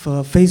 в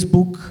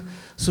Facebook,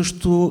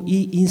 също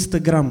и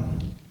Instagram.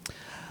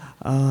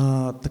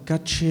 Така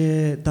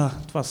че, да,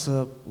 това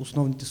са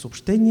основните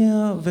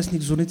съобщения.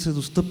 Вестник Зорница е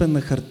достъпен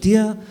на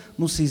хартия,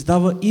 но се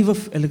издава и в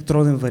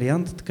електронен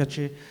вариант, така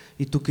че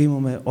и тук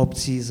имаме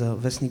опции за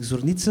Вестник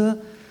Зорница.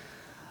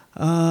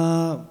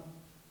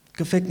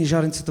 Кафе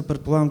книжарницата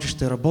предполагам, че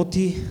ще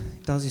работи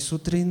тази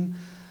сутрин.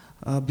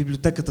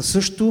 Библиотеката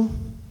също.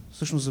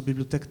 Всъщност за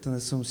библиотеката не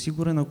съм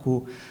сигурен.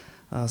 Ако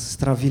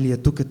сестра Вили е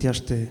тук, тя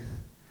ще...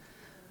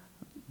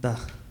 Да.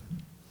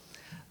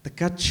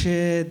 Така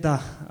че,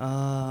 да,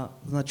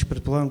 значи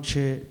предполагам,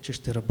 че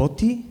ще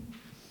работи.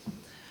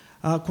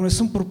 Ако не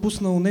съм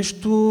пропуснал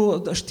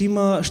нещо, ще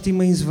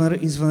има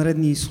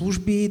извънредни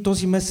служби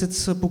този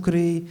месец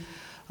покрай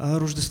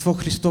Рождество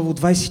Христово,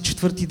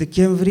 24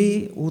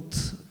 декември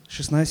от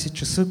 16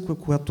 часа,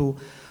 когато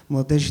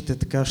младежите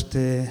така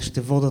ще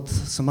водат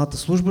самата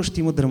служба, ще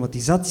има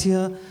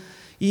драматизация,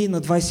 и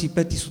на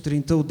 25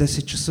 сутринта от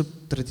 10 часа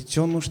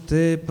традиционно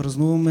ще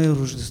празнуваме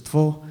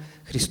Рождество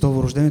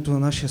Христово, рождението на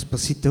нашия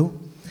Спасител.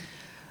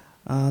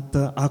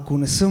 Ако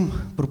не съм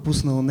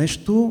пропуснал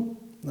нещо,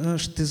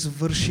 ще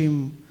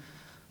завършим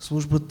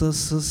службата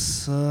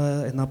с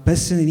една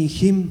песен, един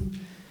химн,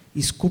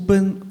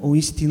 изкупен, о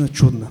истина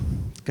чудна.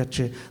 Така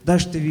че, да,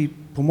 ще ви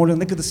помоля,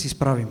 нека да се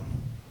изправим.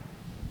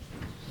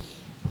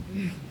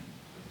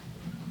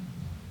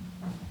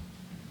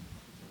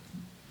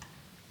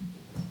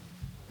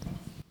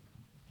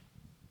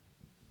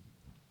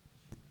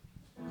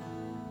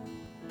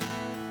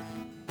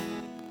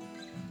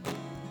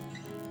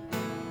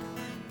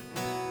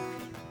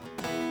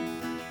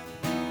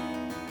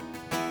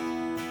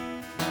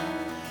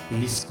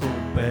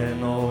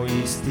 Изкупено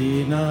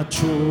истина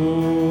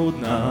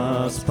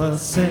чудна,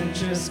 спасен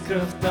чрез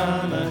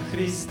кръвта на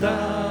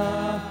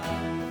Христа,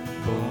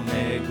 по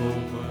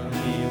Негова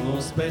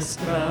милост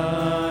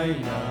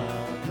безкрайна,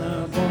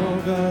 на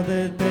Бога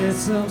дете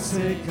съм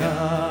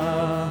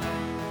сега.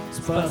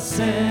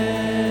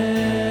 Спасен,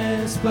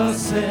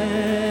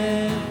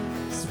 спасен,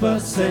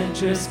 спасен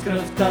чрез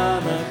кръвта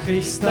на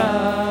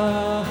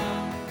Христа,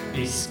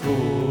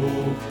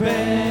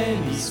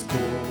 изкупен,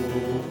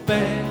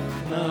 изкупен,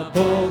 на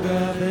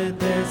Бога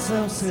дете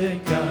съм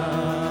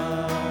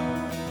сега.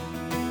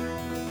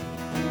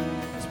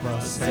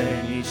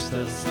 Спасен и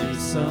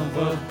щастлив съм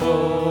в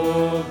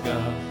Бога,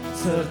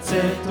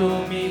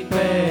 сърцето ми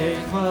пее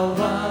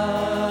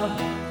хвала.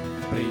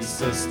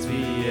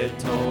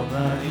 Присъствието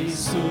на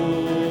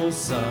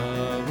Исуса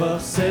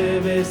в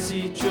себе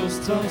си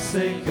чувствам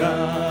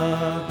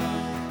сега.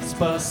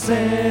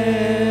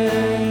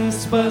 Спасен,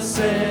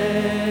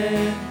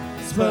 спасен,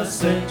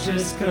 спасен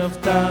чрез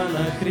кръвта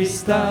на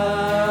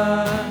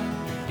Христа,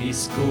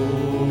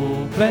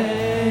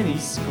 изкупен,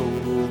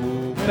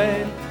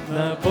 изкупен,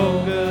 на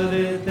Бога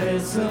дете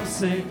съм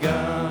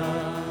сега.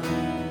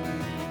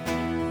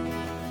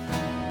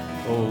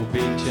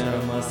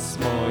 Обичам аз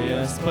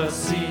моя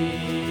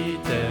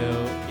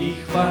Спасител и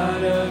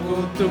хваля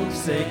го тук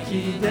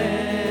всеки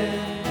ден.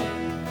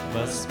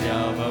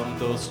 Възпявам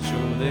този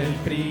чуден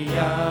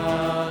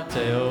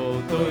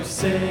приятел, той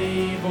все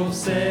и во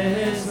все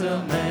е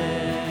за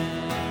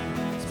мен.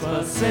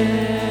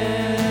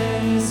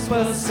 Спасен,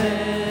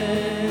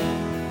 спасен,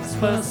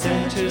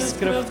 спасен чрез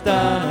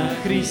кръвта на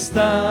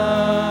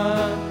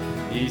Христа,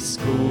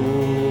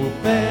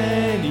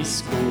 изкупен,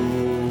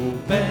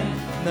 изкупен,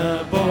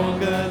 на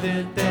Бога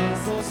дете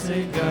съм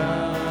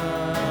сега.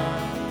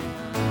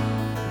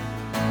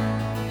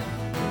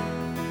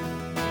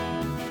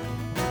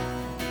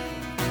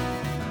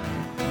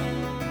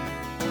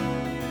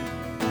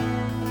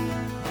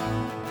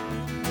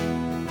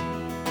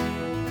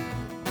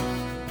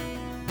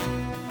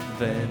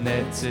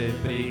 Венец е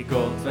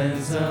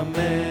приготвен за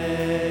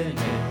мене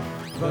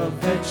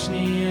във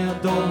вечния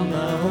дом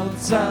на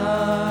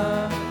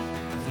Отца.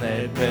 В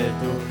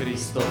небето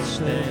Христос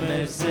ще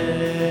ме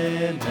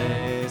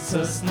вземе,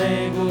 с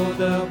Него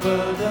да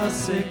бъда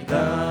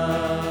сега.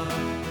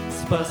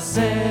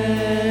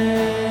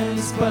 Спасен,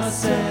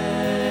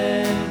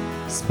 спасен,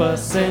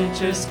 спасен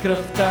чрез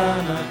кръвта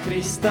на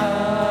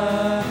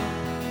Христа.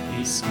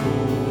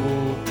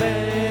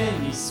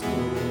 Изкупен,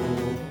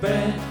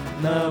 изкупен,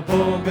 на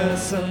Бога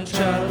съм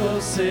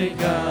чадо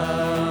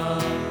сега.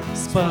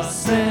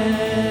 Спасен,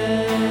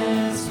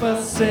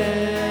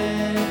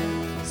 спасен,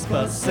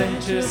 спасен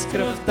чрез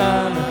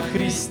кръвта на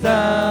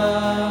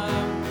Христа.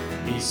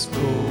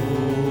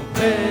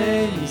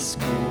 Изкупен,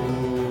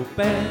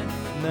 изкупен,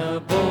 на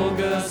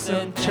Бога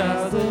съм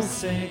чадо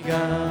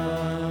сега.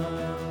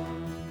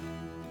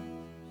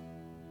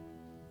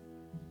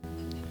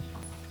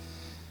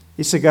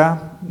 И сега,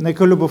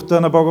 нека любовта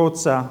на Бога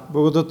Отца,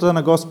 благодата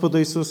на Господа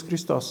Исус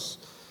Христос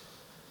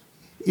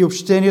и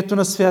общението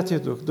на Святия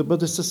Дух да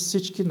бъде с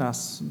всички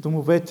нас,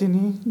 домовете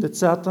ни,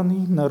 децата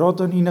ни,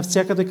 народа ни и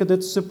навсякъде,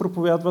 където се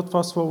проповядва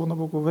това слово на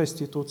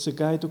благовестието от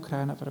сега и до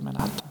края на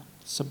времената.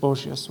 За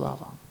Божия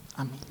слава.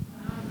 Амин.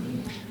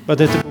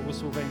 Бъдете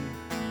благословени.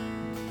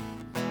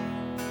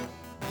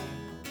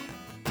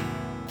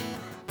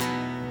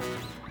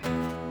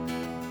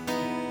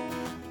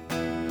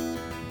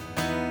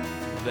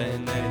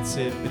 Венец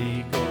е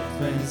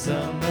приготвен за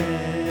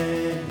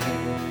мене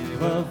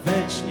във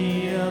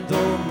вечния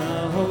дом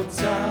на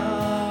Отца.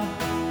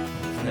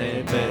 В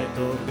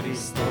небето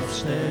Христос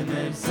ще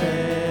ме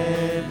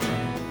вземе,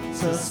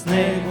 с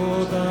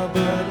Него да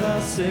бъда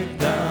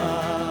всегда.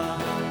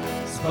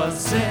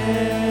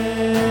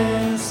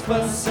 Спасен,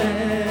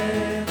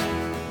 спасен,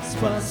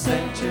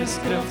 спасен чрез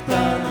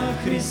кръвта на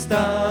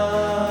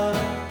Христа.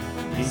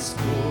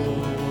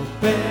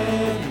 Изкупен,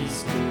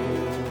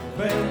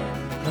 изкупен,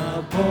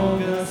 на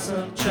Бога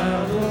съм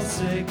чадо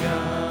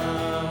сега.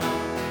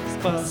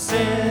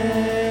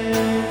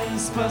 Спасен,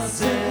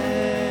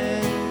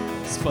 спасен,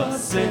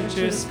 спасен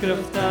чрез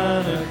кръвта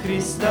на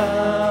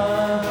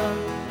Христа.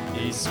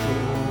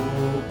 Изкупен,